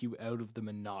take you out of the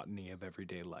monotony of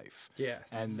everyday life. Yes.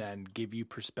 And then give you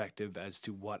perspective as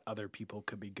to what other people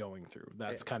could be going through.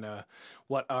 That's kind of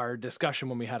what our discussion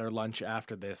when we had our lunch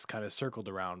after this kind of circled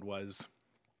around was,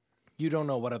 you don't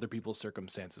know what other people's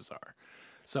circumstances are.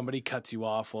 Somebody cuts you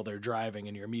off while they're driving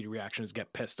and your immediate reaction is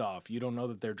get pissed off. You don't know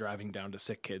that they're driving down to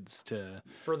sick kids to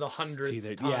For the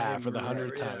 100th time. Yeah, for the or 100th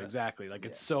whatever, time. yeah. Exactly. Like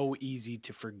it's so easy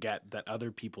to forget that other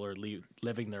people are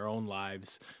living their own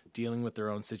lives, dealing with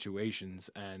their own situations,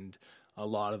 and a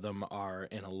lot of them are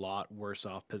in a lot worse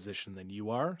off position than you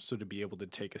are. So to be able to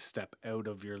take a step out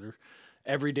of your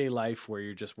everyday life where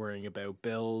you're just worrying about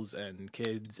bills and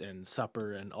kids and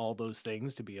supper and all those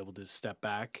things, to be able to step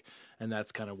back. And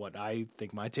that's kind of what I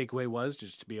think my takeaway was,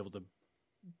 just to be able to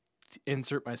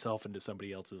insert myself into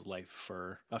somebody else's life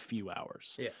for a few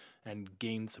hours and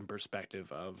gain some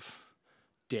perspective of,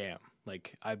 damn,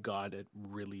 like I've got it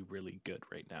really, really good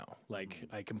right now. Like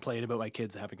I complain about my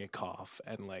kids having a cough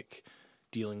and like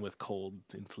dealing with cold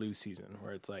and flu season,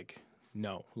 where it's like,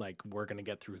 no, like we're going to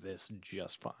get through this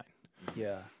just fine.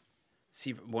 Yeah.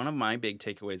 See, one of my big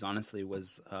takeaways, honestly,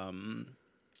 was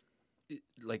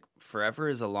like forever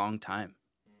is a long time,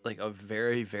 like a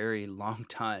very, very long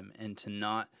time. And to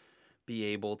not be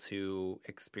able to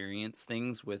experience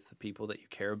things with the people that you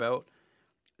care about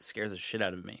scares the shit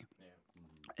out of me.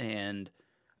 Yeah. And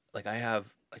like I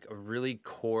have like a really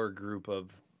core group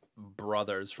of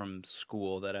brothers from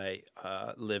school that I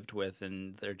lived with,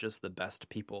 and they're just the best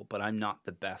people, but I'm not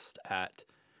the best at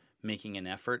making an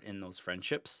effort in those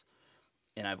friendships.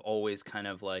 And I've always kind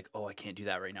of like, oh, I can't do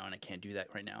that right now, and I can't do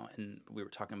that right now. And we were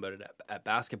talking about it at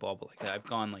basketball, but like I've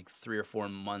gone like 3 or 4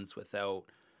 months without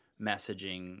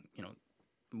messaging,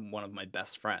 one of my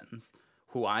best friends,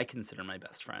 who I consider my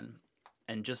best friend.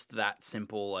 And just that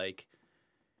simple like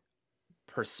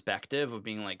perspective of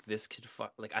being like, this kid,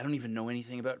 like I don't even know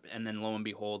anything about it. And then lo and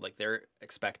behold, like they're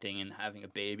expecting and having a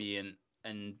baby,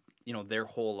 and their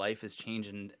whole life has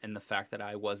changed, and the fact that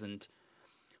I wasn't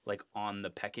like on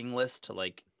the pecking list to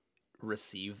like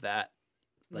receive that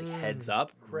like heads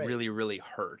up really, really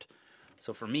hurt.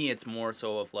 So for me, it's more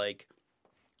so of like,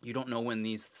 you don't know when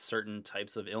these certain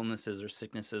types of illnesses or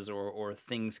sicknesses or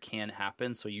things can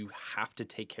happen. So you have to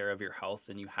take care of your health,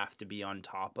 and you have to be on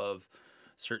top of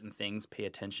certain things, pay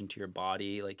attention to your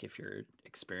body. Like if you're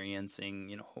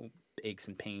experiencing, aches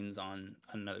and pains on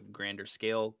a grander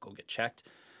scale, go get checked.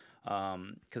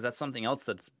 Because that's something else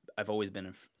I've always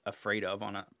been afraid of.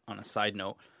 On a side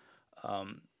note,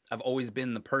 I've always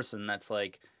been the person that's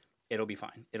like, it'll be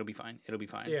fine. It'll be fine. It'll be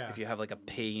fine. Yeah. If you have like a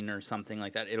pain or something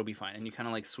like that, it'll be fine. And you kind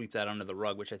of like sweep that under the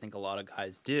rug, which I think a lot of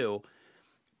guys do.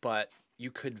 But you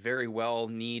could very well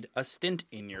need a stint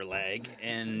in your leg,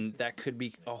 and that could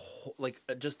be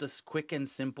just a quick and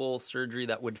simple surgery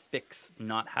that would fix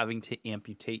not having to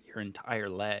amputate your entire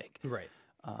leg. Right.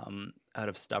 Out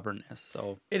of stubbornness.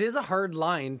 So It is a hard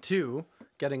line too,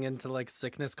 getting into like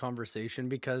sickness conversation,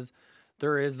 because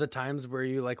there is the times where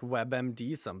you like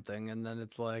WebMD something and then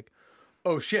it's like,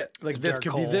 oh shit, like this dark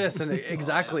could hole. be this, and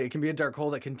exactly, it can be a dark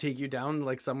hole that can take you down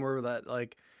like somewhere that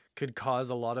like could cause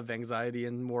a lot of anxiety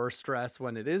and more stress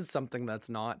when it is something that's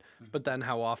not. But then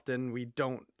how often we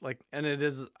don't like, and it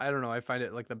is, I don't know, I find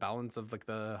it like the balance of like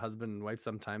the husband and wife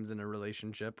sometimes in a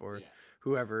relationship, or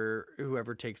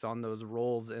whoever takes on those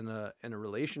roles in a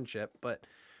relationship. But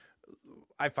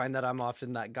I find that I'm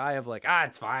often that guy of like,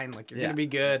 it's fine, like you're gonna be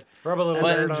good. Rub a little And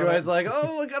then dirt on Joy's it. like,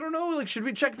 oh, like I don't know, like should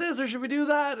we check this or should we do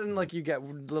that? And like you get a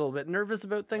little bit nervous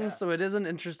about things. So it is an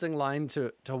interesting line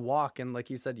to walk. And like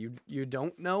you said, you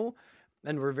don't know.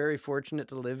 And we're very fortunate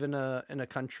to live in a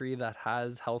country that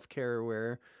has healthcare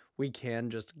where we can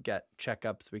just get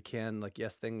checkups. We can, like,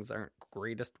 yes, things aren't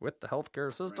greatest with the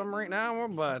healthcare system right now,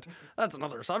 but that's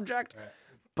another subject.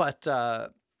 But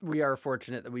we are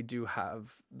fortunate that we do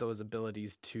have those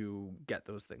abilities to get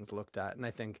those things looked at. And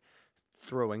I think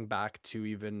throwing back to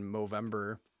even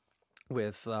Movember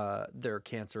with their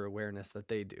cancer awareness that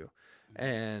they do,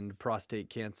 and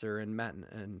prostate cancer and men,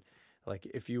 and like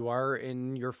if you are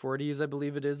in your 40s, I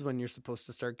believe it is when you're supposed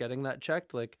to start getting that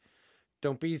checked, like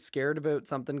don't be scared about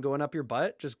something going up your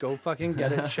butt. Just go fucking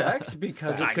get it checked,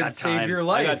 because it could save your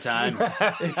life. I got time.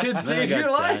 It could save got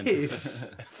your time.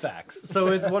 life. Facts. So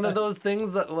it's one of those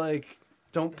things that like,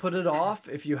 don't put it off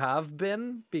if you have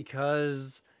been,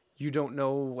 because you don't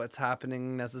know what's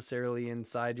happening necessarily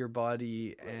inside your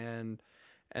body, and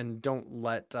don't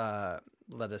let a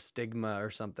stigma or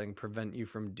something prevent you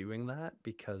from doing that,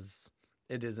 because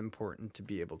it is important to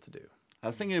be able to do. I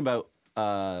was thinking about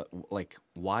like,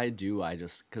 why do I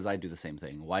just, because I do the same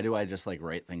thing, why do I just like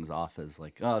write things off as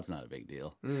like, oh, it's not a big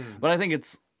deal? But I think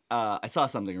it's I saw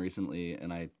something recently,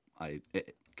 and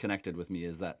it connected with me,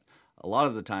 is that a lot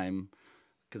of the time,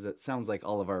 because it sounds like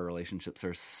all of our relationships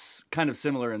are kind of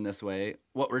similar in this way,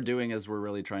 what we're doing is we're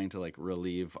really trying to like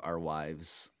relieve our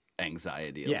wives'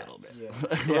 anxiety a little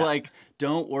bit. We're like,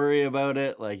 don't worry about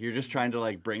it. Like, you're just trying to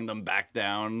like bring them back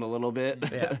down a little bit.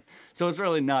 Yeah. So it's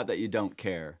really not that you don't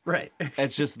care. Right.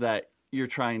 It's just that you're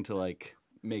trying to like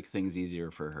make things easier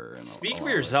for her. And Speak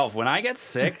for yourself. When I get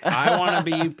sick, I want to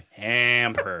be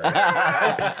pampered. Okay,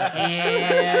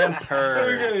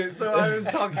 so I was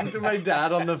talking to my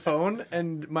dad on the phone,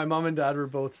 and my mom and dad were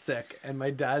both sick, and my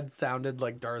dad sounded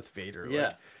like Darth Vader. Like,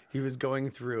 Yeah. he was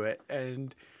going through it,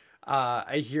 and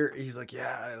I hear he's like,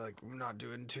 yeah, like I'm not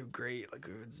doing too great. Like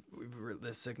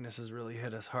this sickness has really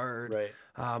hit us hard. Right.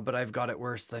 But I've got it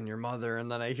worse than your mother.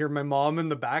 And then I hear my mom in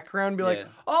the background be like, Yeah.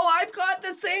 oh, I've got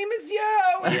the same as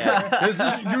you. And he's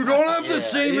like, you don't have the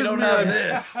same as me.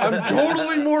 I'm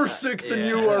totally more sick than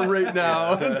you are right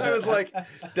now. And I was like,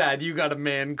 Dad, you got a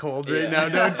man cold right now,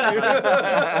 don't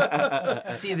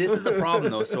you? See, this is the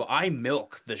problem, though. So I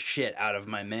milk the shit out of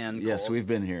my man colds. Yes, we've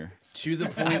been here. To the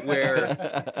point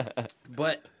where...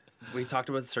 But we talked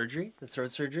about the surgery, the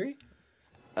throat surgery.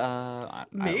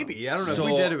 Maybe. I don't know. So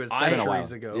if we did, it was I-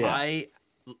 centuries ago. Yeah. I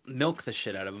milk the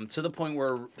shit out of him to the point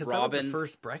where Because that was Robin... the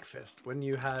first breakfast when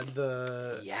you had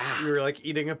the... Yeah. You were like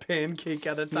eating a pancake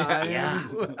at a time. Yeah.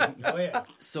 Oh yeah.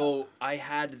 So I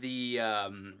had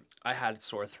I had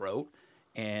sore throat,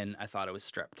 and I thought it was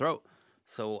strep throat.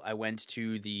 So I went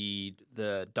to the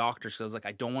doctors. So I was like,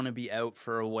 I don't want to be out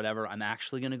for whatever. I'm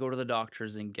actually going to go to the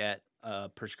doctors and get a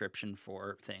prescription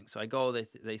for things. So I go.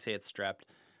 They say it's strep.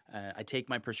 I take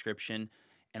my prescription,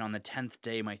 and on the 10th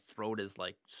day, my throat is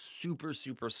like super,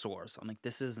 super sore. So I'm like,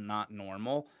 this is not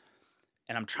normal.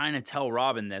 And I'm trying to tell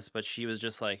Robin this, but she was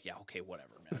just like, yeah, okay,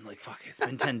 whatever, man. I'm like, fuck, it's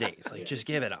been 10 days. Like, just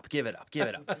give it up, give it up, give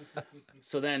it up.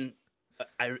 So then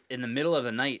in the middle of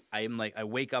the night, I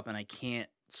wake up and I can't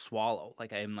swallow.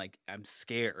 Like, I'm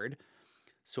scared.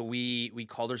 So we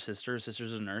called her sister. Her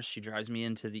sister's a nurse. She drives me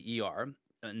into the ER,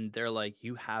 and they're like,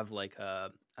 you have like I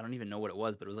don't even know what it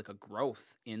was, but it was like a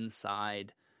growth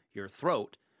inside your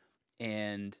throat.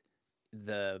 And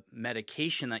the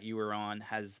medication that you were on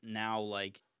has now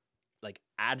like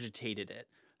agitated it.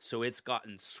 So it's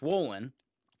gotten swollen,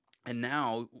 and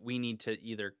now we need to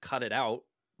either cut it out,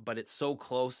 but it's so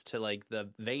close to like the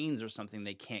veins or something,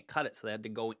 they can't cut it. So they had to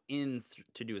go in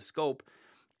to do a scope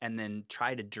and then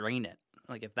try to drain it.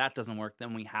 like if that doesn't work,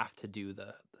 then we have to do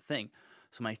the thing.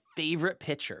 So my favorite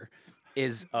picture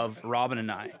is of Robin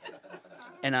and I.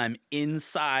 And I'm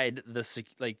inside the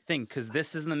thing because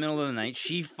this is in the middle of the night.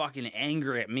 She fucking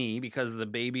angry at me because the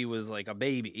baby was like a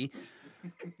baby.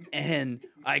 And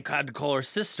I had to call her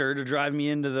sister to drive me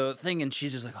into the thing. And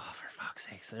she's just like, oh, for fuck's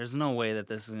sakes, there's no way that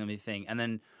this is going to be a thing. And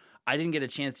then I didn't get a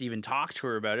chance to even talk to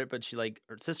her about it, but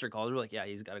her sister called her like, yeah,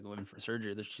 he's got to go in for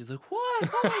surgery. She's like, what?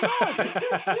 Oh my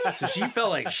God. So she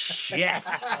felt like shit.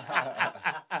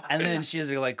 And then she's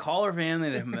like, call her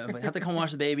family. They have to come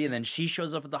watch the baby. And then she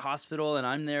shows up at the hospital and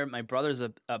I'm there. My brother's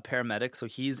a paramedic. So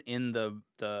he's in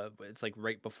it's like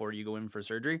right before you go in for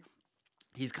surgery.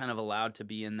 He's kind of allowed to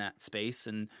be in that space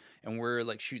and we're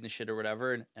like shooting the shit or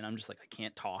whatever. And I'm just like, I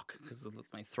can't talk because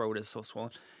my throat is so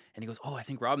swollen. And he goes, oh, I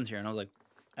think Robin's here. And I was like,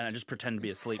 and I just pretend to be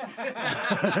asleep.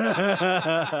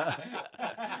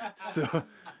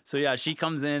 So yeah, she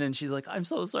comes in and she's like, I'm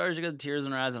so sorry. She got tears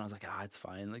in her eyes. And I was like, it's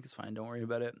fine. Like, it's fine. Don't worry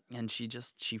about it. And she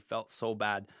felt so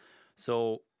bad.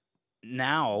 So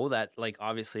now that like,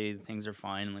 obviously things are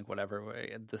fine and like whatever,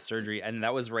 the surgery. And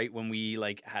that was right when we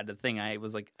like had the thing. I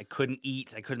was like, I couldn't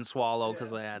eat. I couldn't swallow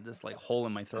because I had this like hole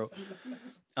in my throat.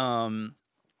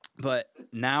 But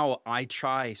now I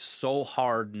try so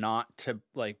hard not to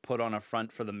like put on a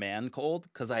front for the man cold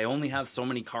because I only have so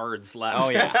many cards left. Oh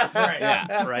yeah, Right.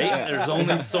 Yeah, right. Yeah. There's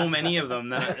only so many of them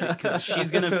because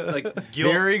she's gonna like.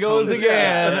 Guilt Here he goes comes-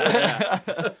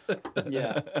 again.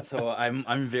 Yeah. So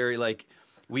I'm very like.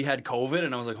 We had COVID,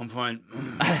 and I was like, I'm fine.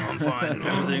 I'm fine.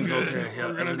 Everything's okay.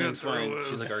 Yeah, everything's fine.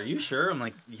 She's like, are you sure? I'm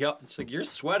like, yep. She's like, you're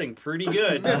sweating pretty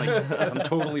good. I'm like, I'm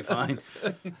totally fine.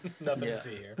 Nothing to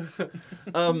see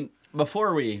here.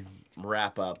 Before we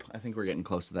wrap up, I think we're getting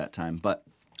close to that time, but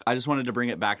I just wanted to bring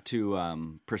it back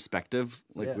to perspective,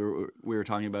 like we were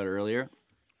talking about earlier.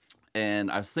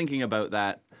 And I was thinking about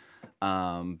that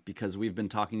because we've been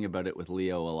talking about it with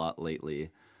Leo a lot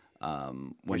lately.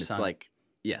 When it's son? like,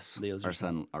 yes, Leo's your our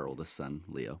son, our oldest son,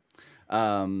 Leo.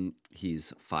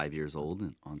 He's 5 years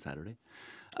old on Saturday.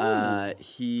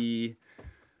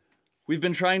 We've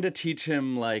been trying to teach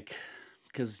him like.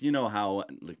 Because you know how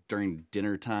like, during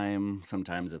dinner time,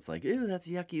 sometimes it's like, ew, that's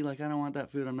yucky. Like, I don't want that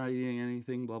food. I'm not eating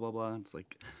anything, blah, blah, blah. It's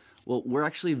like, well, we're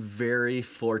actually very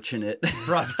fortunate.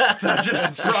 That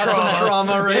just brought some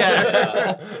trauma right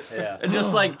there. Yeah. And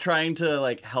just like trying to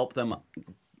like help them,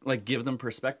 like give them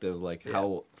perspective, like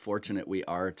how fortunate we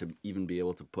are to even be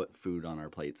able to put food on our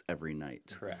plates every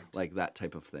night. Correct. Like that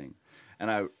type of thing.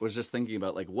 And I was just thinking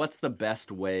about like, what's the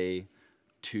best way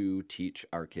to teach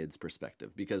our kids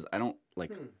perspective, because I don't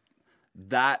like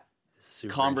that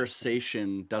Super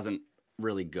conversation doesn't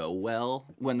really go well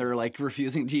when they're like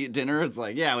refusing to eat dinner. It's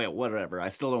like, yeah, wait, whatever. I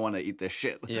still don't want to eat this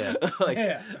shit. Yeah. Like,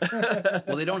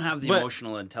 Well, they don't have the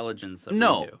emotional intelligence that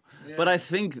no, we do. but I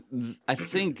think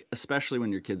especially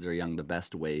when your kids are young, the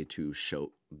best way to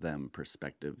show them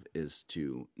perspective is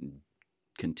to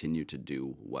continue to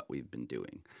do what we've been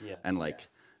doing. Yeah. And like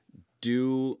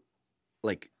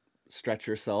stretch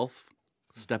yourself,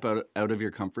 step out of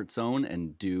your comfort zone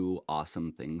and do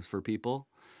awesome things for people,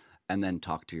 and then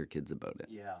talk to your kids about it.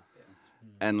 Yeah.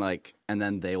 And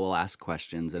then they will ask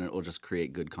questions and it will just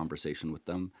create good conversation with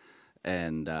them.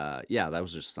 And that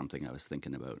was just something I was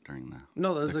thinking about during the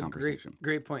No, that was the a conversation.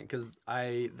 great point because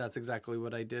that's exactly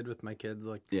what I did with my kids.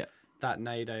 Like that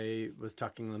night I was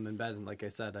tucking them in bed, and like I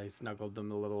said, I snuggled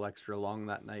them a little extra long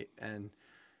that night. And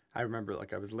I remember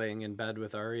like I was laying in bed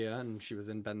with Aria and she was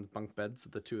in Ben's bunk bed, so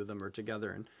the two of them are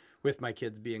together. And with my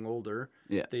kids being older,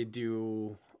 they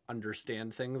do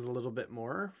understand things a little bit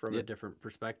more from a different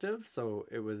perspective. So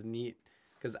it was neat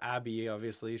because Abby,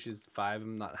 obviously, she's 5.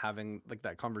 I'm not having like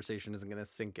that conversation isn't going to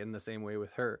sink in the same way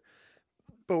with her.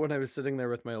 But when I was sitting there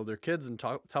with my older kids and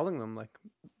telling them, like,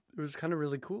 it was kind of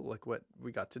really cool, like what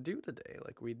we got to do today.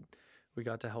 Like we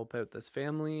got to help out this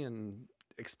family and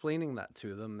explaining that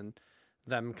to them and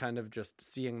them kind of just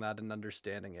seeing that and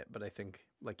understanding it. But I think,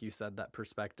 like you said, that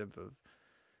perspective of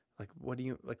like, what do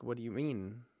you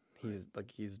mean?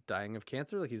 He's dying of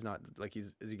cancer. Like he's not like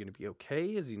is he going to be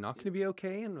okay? Is he not going to be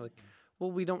okay? And we're like,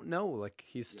 well, we don't know. Like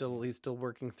he's still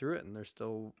working through it, and they're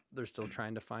still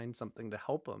trying to find something to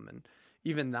help him. And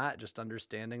even that, just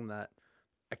understanding that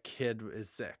a kid is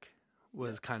sick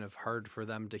was kind of hard for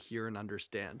them to hear and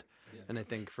understand. Yeah. And I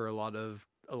think for a lot of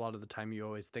the time you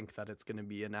always think that it's going to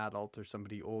be an adult or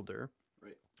somebody older.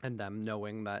 Right. And them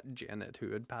knowing that Janet,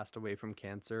 who had passed away from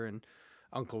cancer, and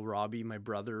Uncle Robbie, my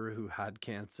brother, who had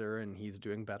cancer and he's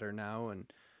doing better now. And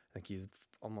I think he's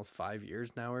almost 5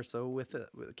 years now or so with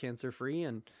cancer free.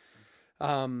 And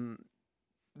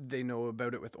they know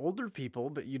about it with older people,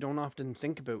 but you don't often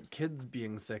think about kids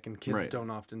being sick, and kids Right. don't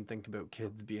often think about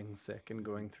kids being sick and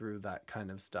going through that kind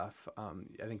of stuff. I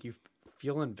think you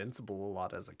feel invincible a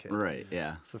lot as a kid. Right.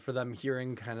 Yeah. So for them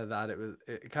hearing kind of that,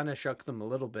 it kind of shook them a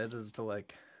little bit as to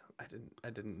like, I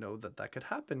didn't know that could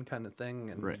happen kind of thing.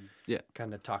 And Right. Yeah.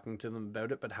 kind of talking to them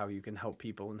about it, but how you can help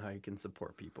people and how you can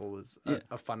support people was Yeah.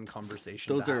 a fun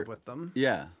conversation Those to are- have with them.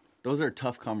 Yeah. Those are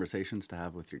tough conversations to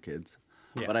have with your kids.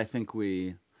 Yeah. But I think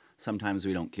sometimes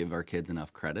we don't give our kids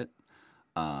enough credit.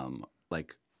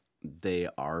 Like they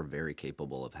are very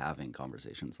capable of having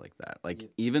conversations like that.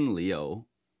 Like even Leo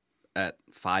at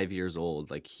 5 years old,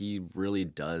 like he really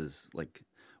does, like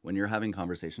when you're having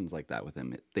conversations like that with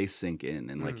him, they sink in,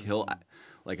 and like he'll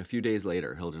like a few days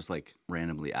later, he'll just like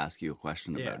randomly ask you a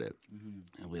question about it. And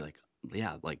he'll be like,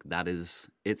 yeah, like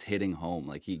it's hitting home.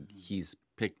 Like he's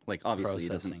picked, like obviously he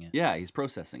doesn't, Processing it. yeah, he's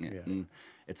processing it. And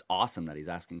it's awesome that he's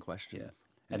asking questions.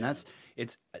 Yeah. And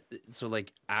it's so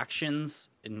like actions,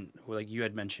 and like you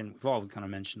had mentioned, we've all kind of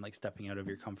mentioned like stepping out of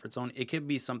your comfort zone. It could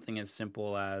be something as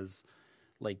simple as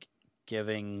like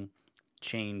giving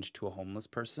change to a homeless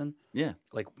person. Yeah.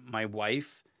 Like my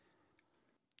wife,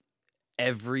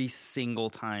 every single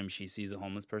time she sees a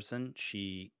homeless person,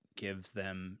 she gives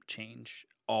them change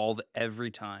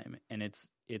every time. And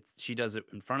she does it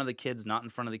in front of the kids, not in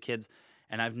front of the kids.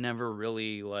 And I've never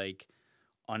really like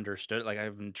understood, like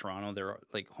I've in Toronto, there are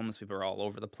like homeless people are all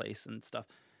over the place and stuff.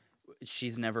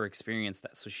 She's never experienced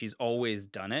that. So she's always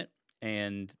done it.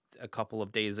 And a couple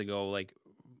of days ago, like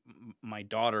my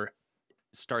daughter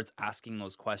starts asking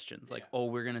those questions like, oh,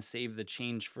 we're going to save the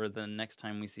change for the next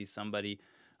time we see somebody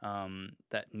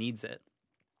that needs it.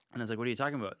 And I was like, what are you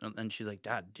talking about? And she's like,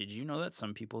 Dad, did you know that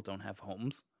some people don't have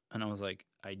homes? And I was like,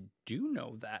 I do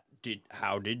know that.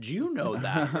 How did you know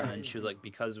that? And then she was like,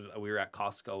 because we were at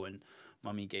Costco and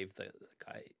Mommy gave the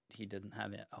guy, he didn't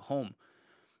have a home.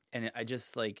 And I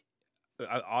just like,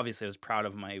 obviously I was proud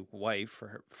of my wife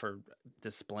for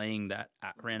displaying that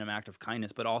random act of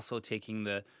kindness, but also taking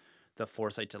the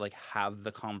foresight to like have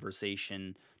the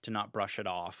conversation, to not brush it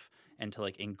off, and to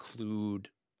like include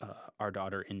our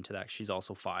daughter into that. She's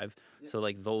also 5. So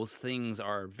like those things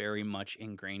are very much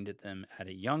ingrained at them at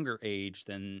a younger age.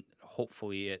 Then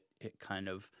hopefully it kind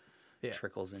of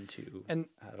trickles into And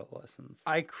adolescence.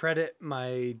 I credit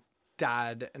my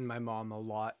dad and my mom a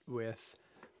lot with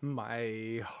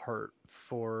my heart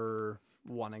for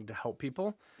wanting to help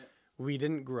people. We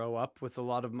didn't grow up with a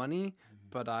lot of money,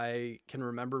 but I can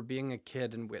remember being a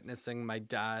kid and witnessing my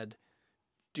dad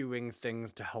doing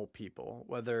things to help people,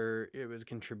 whether it was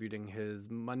contributing his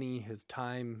money, his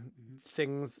time,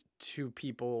 things to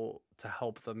people to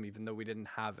help them, even though we didn't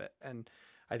have it. And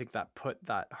I think that put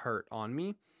that hurt on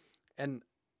me. And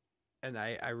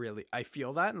I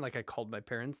feel that. And like I called my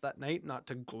parents that night, not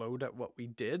to gloat at what we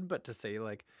did, but to say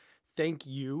like, thank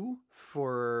you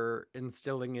for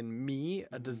instilling in me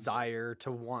a desire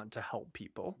to want to help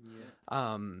people.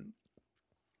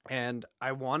 And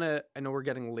I know we're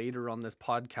getting later on this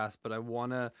podcast, but I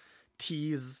want to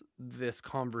tease this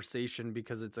conversation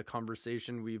because it's a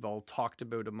conversation we've all talked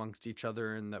about amongst each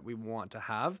other and that we want to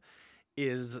have,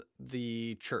 is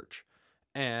the church.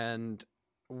 And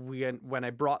when I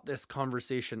brought this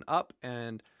conversation up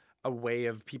and a way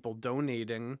of people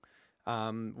donating,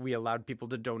 we allowed people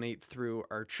to donate through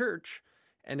our church.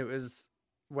 And it was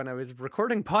when I was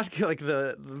recording podcast, like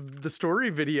the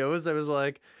story videos, I was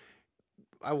like,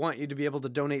 I want you to be able to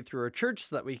donate through our church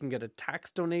so that we can get a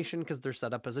tax donation, because they're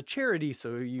set up as a charity.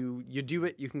 So you do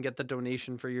it, you can get the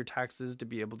donation for your taxes to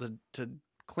be able to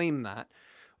claim that.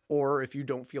 Or if you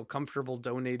don't feel comfortable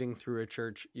donating through a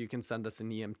church, you can send us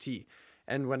an EMT.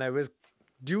 And when I was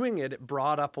doing it, it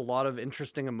brought up a lot of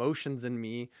interesting emotions in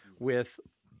me. With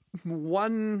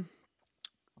one,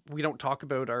 we don't talk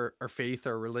about our faith,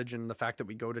 our religion, the fact that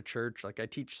we go to church. Like I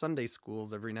teach Sunday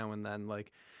schools every now and then.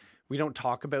 Like we don't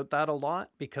talk about that a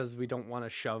lot because we don't want to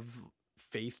shove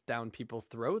faith down people's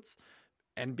throats.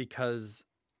 And because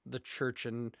the church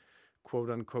and quote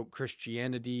unquote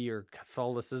Christianity or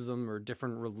Catholicism or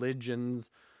different religions,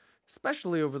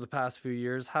 especially over the past few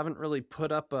years, haven't really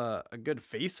put up a good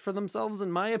face for themselves,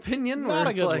 in my opinion. Not where a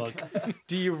it's good like, look.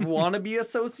 do you want to be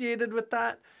associated with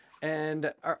that?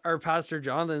 And our pastor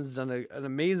Jonathan's done an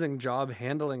amazing job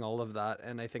handling all of that.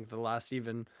 And I think the last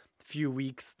even few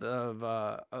weeks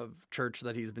of church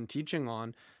that he's been teaching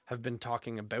on have been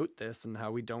talking about this and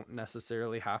how we don't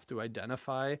necessarily have to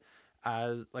identify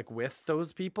as like with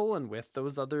those people and with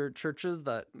those other churches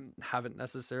that haven't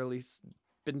necessarily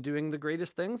been doing the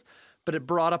greatest things. But it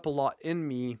brought up a lot in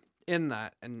me in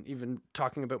that. And even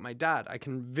talking about my dad, I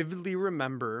can vividly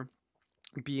remember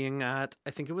being at, I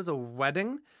think it was a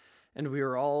wedding, and we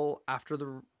were all after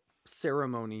the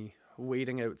ceremony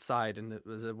waiting outside, and it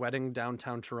was a wedding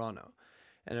downtown Toronto.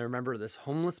 And I remember this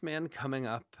homeless man coming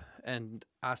up and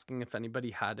asking if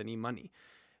anybody had any money.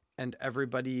 And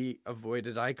everybody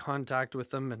avoided eye contact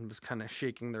with him and was kind of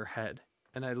shaking their head.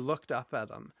 And I looked up at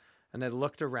him and I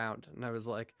looked around and I was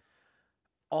like,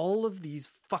 all of these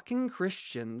fucking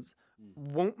Christians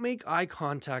won't make eye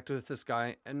contact with this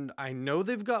guy. And I know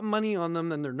they've got money on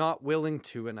them and they're not willing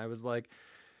to. And I was like,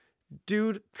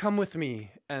 dude, come with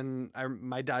me. And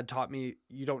my dad taught me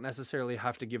you don't necessarily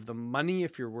have to give them money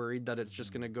if you're worried that it's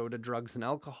just going to go to drugs and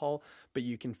alcohol, but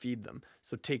you can feed them.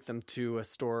 So take them to a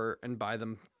store and buy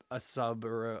them a sub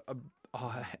or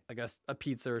I guess a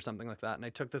pizza or something like that. And I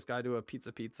took this guy to a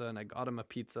pizza and I got him a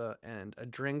pizza and a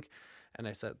drink. And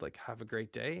I said, like, have a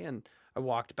great day. And I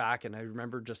walked back and I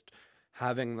remember just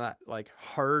having that like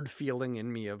hard feeling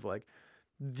in me of like,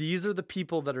 these are the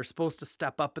people that are supposed to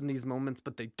step up in these moments,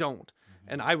 but they don't.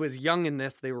 And I was young in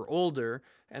this, they were older.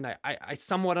 And I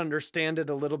somewhat understand it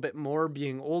a little bit more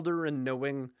being older and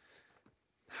knowing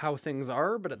how things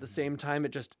are. But at the same time,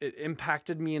 it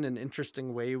impacted me in an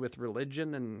interesting way with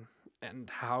religion and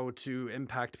how to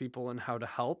impact people and how to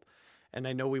help. And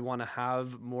I know we want to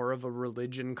have more of a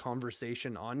religion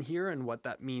conversation on here and what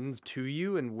that means to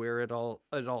you and where it all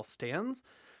stands.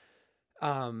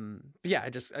 But yeah, I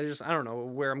don't know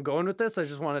where I'm going with this. I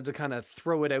just wanted to kind of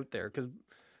throw it out there because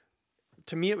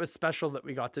to me, it was special that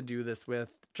we got to do this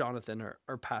with Jonathan,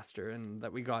 our pastor, and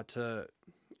that we got to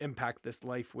impact this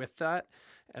life with that.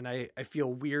 And I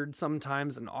feel weird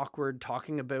sometimes and awkward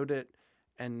talking about it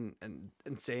and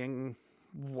saying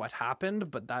what happened,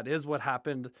 but that is what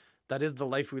happened. That is the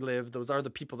life we live. Those are the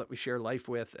people that we share life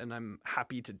with. And I'm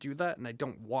happy to do that. And I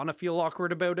don't want to feel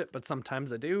awkward about it, but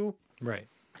sometimes I do. Right.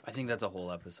 I think that's a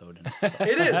whole episode in itself.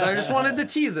 It is. I just wanted to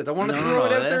tease it. I want to throw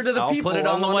it out there to the people. I'll put it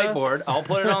on the whiteboard. I'll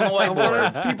put it on the I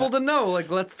whiteboard. want people to know, like,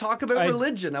 let's talk about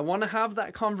religion. I want to have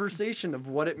that conversation of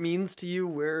what it means to you,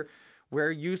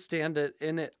 where you stand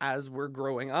in it as we're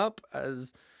growing up,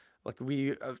 as like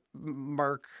we,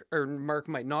 Mark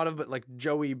might not have, but like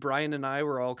Joey, Brian, and I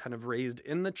were all kind of raised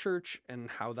in the church and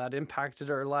how that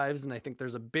impacted our lives. And I think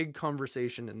there's a big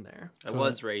conversation in there. I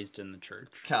was raised in the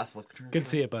church. Catholic church. Could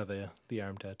see it by the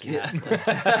arm tattoo.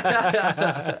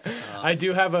 I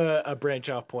do have a branch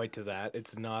off point to that.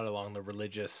 It's not along the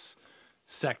religious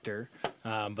sector,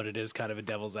 but it is kind of a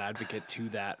devil's advocate to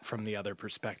that from the other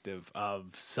perspective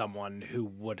of someone who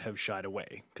would have shied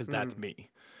away, because that's me.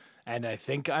 And I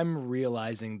think I'm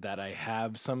realizing that I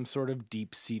have some sort of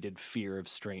deep-seated fear of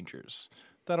strangers.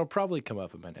 That'll probably come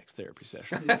up in my next therapy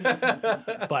session.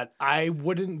 But I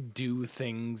wouldn't do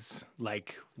things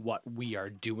like what we are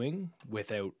doing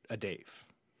without a Dave.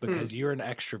 Because you're an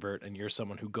extrovert and you're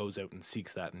someone who goes out and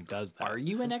seeks that and does that. Are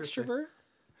you an extrovert?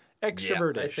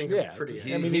 Extrovertish. I think yeah. I'm pretty.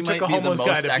 I mean, he he took might a be the homeless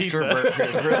guy most to pizza.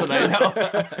 extrovert person I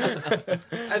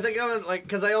know. I think I'm like,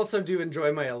 because I also do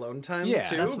enjoy my alone time Yeah,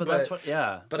 too. That's what.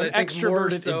 Yeah. But An I think more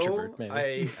extroverted so, introvert,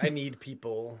 maybe. I need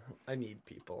people. I need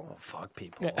people. Fuck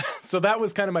people. So that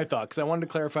was kind of my thought, because I wanted to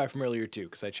clarify from earlier too,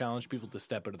 because I challenge people to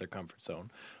step out of their comfort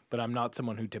zone, but I'm not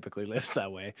someone who typically lives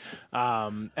that way.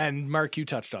 And Mark, you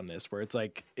touched on this, where it's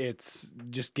like it's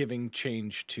just giving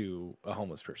change to a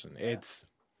homeless person. It's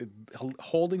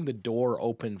holding the door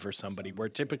open for somebody where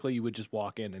typically you would just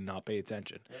walk in and not pay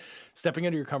attention. Stepping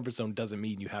out of your comfort zone doesn't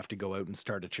mean you have to go out and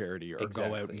start a charity or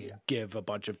go out and give a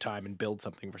bunch of time and build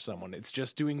something for someone. It's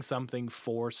just doing something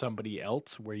for somebody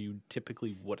else where you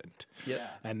typically wouldn't. Yeah.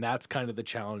 And that's kind of the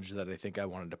challenge that I think I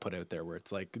wanted to put out there, where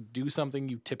it's like, do something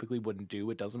you typically wouldn't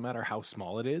do. It doesn't matter how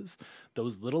small it is.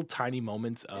 Those little tiny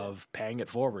moments of paying it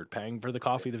forward, paying for the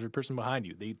coffee of the person behind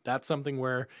you. That's something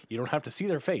where you don't have to see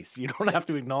their face. You don't have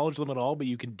to acknowledge them at all, but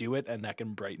you can do it, and that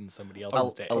can brighten somebody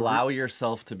else's day. Allow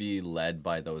yourself to be led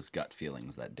by those gut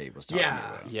feelings that Dave was talking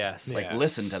about. Yes. Like,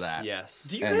 listen to that. Yes.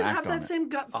 Do you And guys act have on that it. same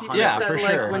gut feeling? Yeah, that, for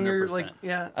like, sure. When you're 100%. like,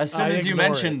 yeah. As soon I as you ignore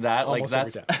mentioned it that, like almost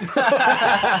every that's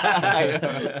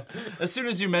time. as soon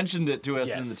as you mentioned it to us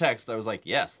in the Yes. text, I was like,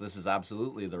 yes, this is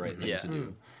absolutely the right thing to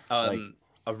do.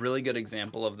 A really good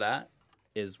example of that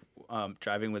is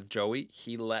driving with Joey.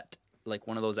 He let like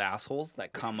one of those assholes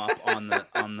that come up on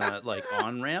the like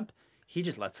on ramp. He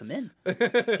just lets them in.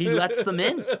 He lets them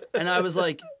in, and I was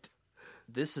like,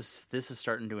 "This is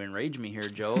starting to enrage me here,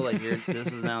 Joe. Like this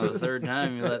is now the third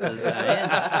time you let this guy in.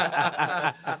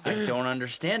 I don't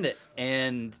understand it."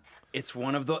 And it's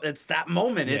it's that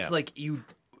moment. It's like you.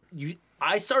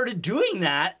 I started doing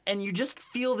that, and you just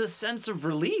feel this sense of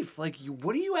relief. Like,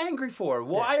 what are you angry for?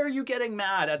 Why are you getting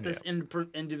mad at this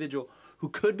individual who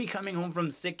could be coming home from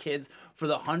sick kids for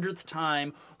the 100th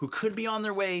time, who could be on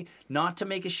their way not to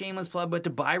make a shameless plug, but to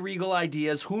buy Regal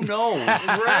Ideas. Who knows?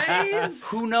 Right?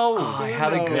 Who knows? I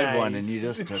had a good one, and you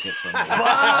just took it from me.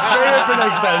 Save it for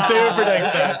next time. Save it for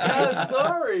next time. I'm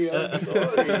sorry. I'm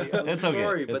It's okay.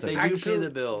 Sorry, but It's they okay. do pay the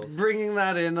bills. Bringing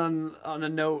that in on a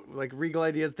note, like Regal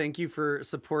Ideas, thank you for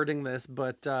supporting this.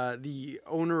 But the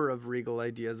owner of Regal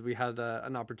Ideas, we had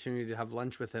an opportunity to have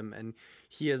lunch with him, and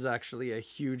he is actually a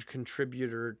huge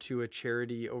contributor to a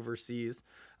charity overseas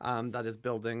that is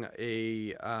building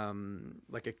a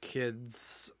like a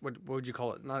kids, what would you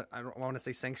call it? Not, I don't want to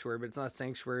say sanctuary, but it's not a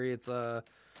sanctuary. It's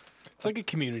Like a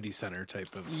community center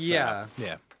type of Yeah.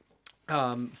 setup.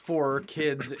 Yeah. For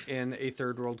kids in a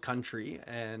third world country,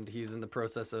 and he's in the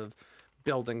process of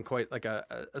building quite like a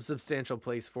substantial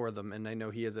place for them. And I know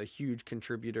he is a huge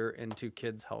contributor into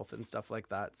kids' health and stuff like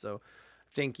that. So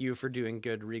thank you for doing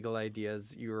good, Regal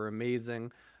Ideas. You are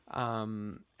amazing.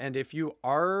 And if you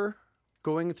are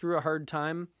going through a hard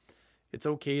time, it's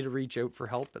okay to reach out for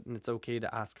help, and it's okay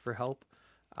to ask for help.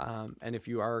 And if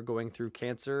you are going through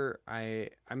cancer,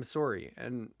 I'm sorry.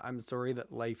 And I'm sorry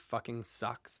that life fucking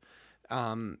sucks.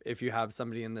 If you have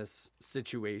somebody in this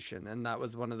situation. And that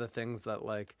was one of the things that,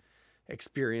 like,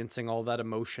 experiencing all that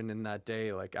emotion in that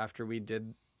day, like after we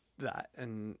did that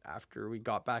and after we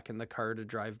got back in the car to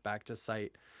drive back to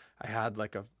site, I had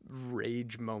like a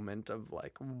rage moment of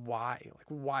like,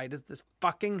 why does this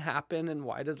fucking happen? And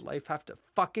why does life have to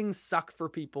fucking suck for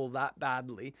people that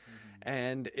badly? Mm-hmm.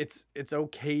 And it's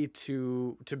okay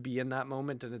to be in that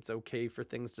moment, and it's okay for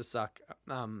things to suck.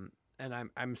 And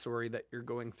I'm sorry that you're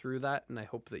going through that, and I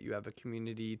hope that you have a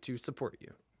community to support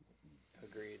you.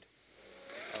 Agreed.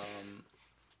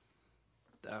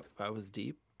 That was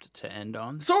deep to end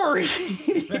on. Sorry.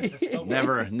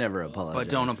 Never apologize. But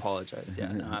don't apologize.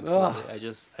 Yeah, no, absolutely.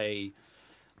 I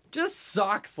Just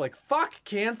sucks. Like, fuck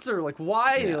cancer. Like,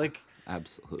 why? Yeah. Like,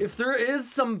 Absolutely. if there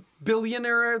is some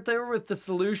billionaire out there with the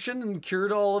solution and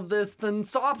cured all of this, then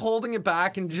stop holding it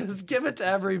back and just give it to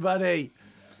everybody.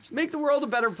 Just make the world a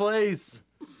better place.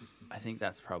 I think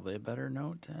that's probably a better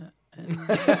note to end.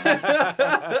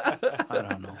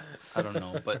 I don't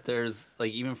know. But there's,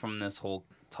 like, even from this whole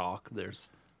talk,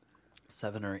 there's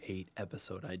 7 or 8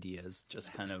 episode ideas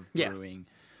just kind of Yes. brewing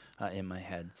in my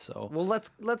head. So Well, let's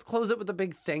close it with a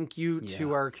big thank you to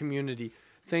Yeah. our community.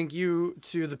 Thank you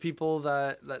to the people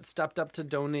that stepped up to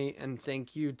donate, and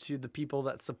thank you to the people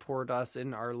that support us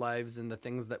in our lives and the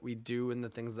things that we do and the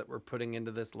things that we're putting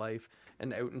into this life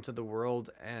and out into the world.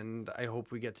 And I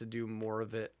hope we get to do more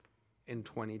of it in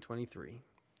 2023.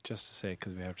 Just to say,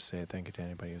 because we have to say thank you to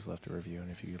anybody who's left a review.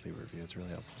 And if you could leave a review, it's really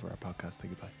helpful for our podcast. Say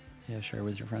goodbye. yeah, share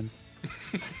with your friends.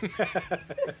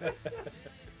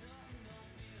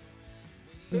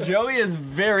 Joey is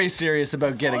very serious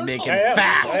about getting naked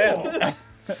fast.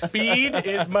 Speed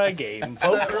is my game,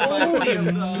 folks. Holy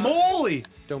moly!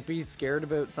 Don't be scared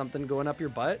about something going up your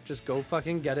butt. Just go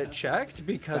fucking get it checked,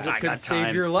 because it could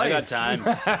save your life. I got time.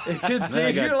 It could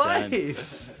save got your time.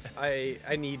 life.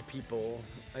 I need people.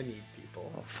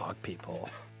 Oh, fuck people.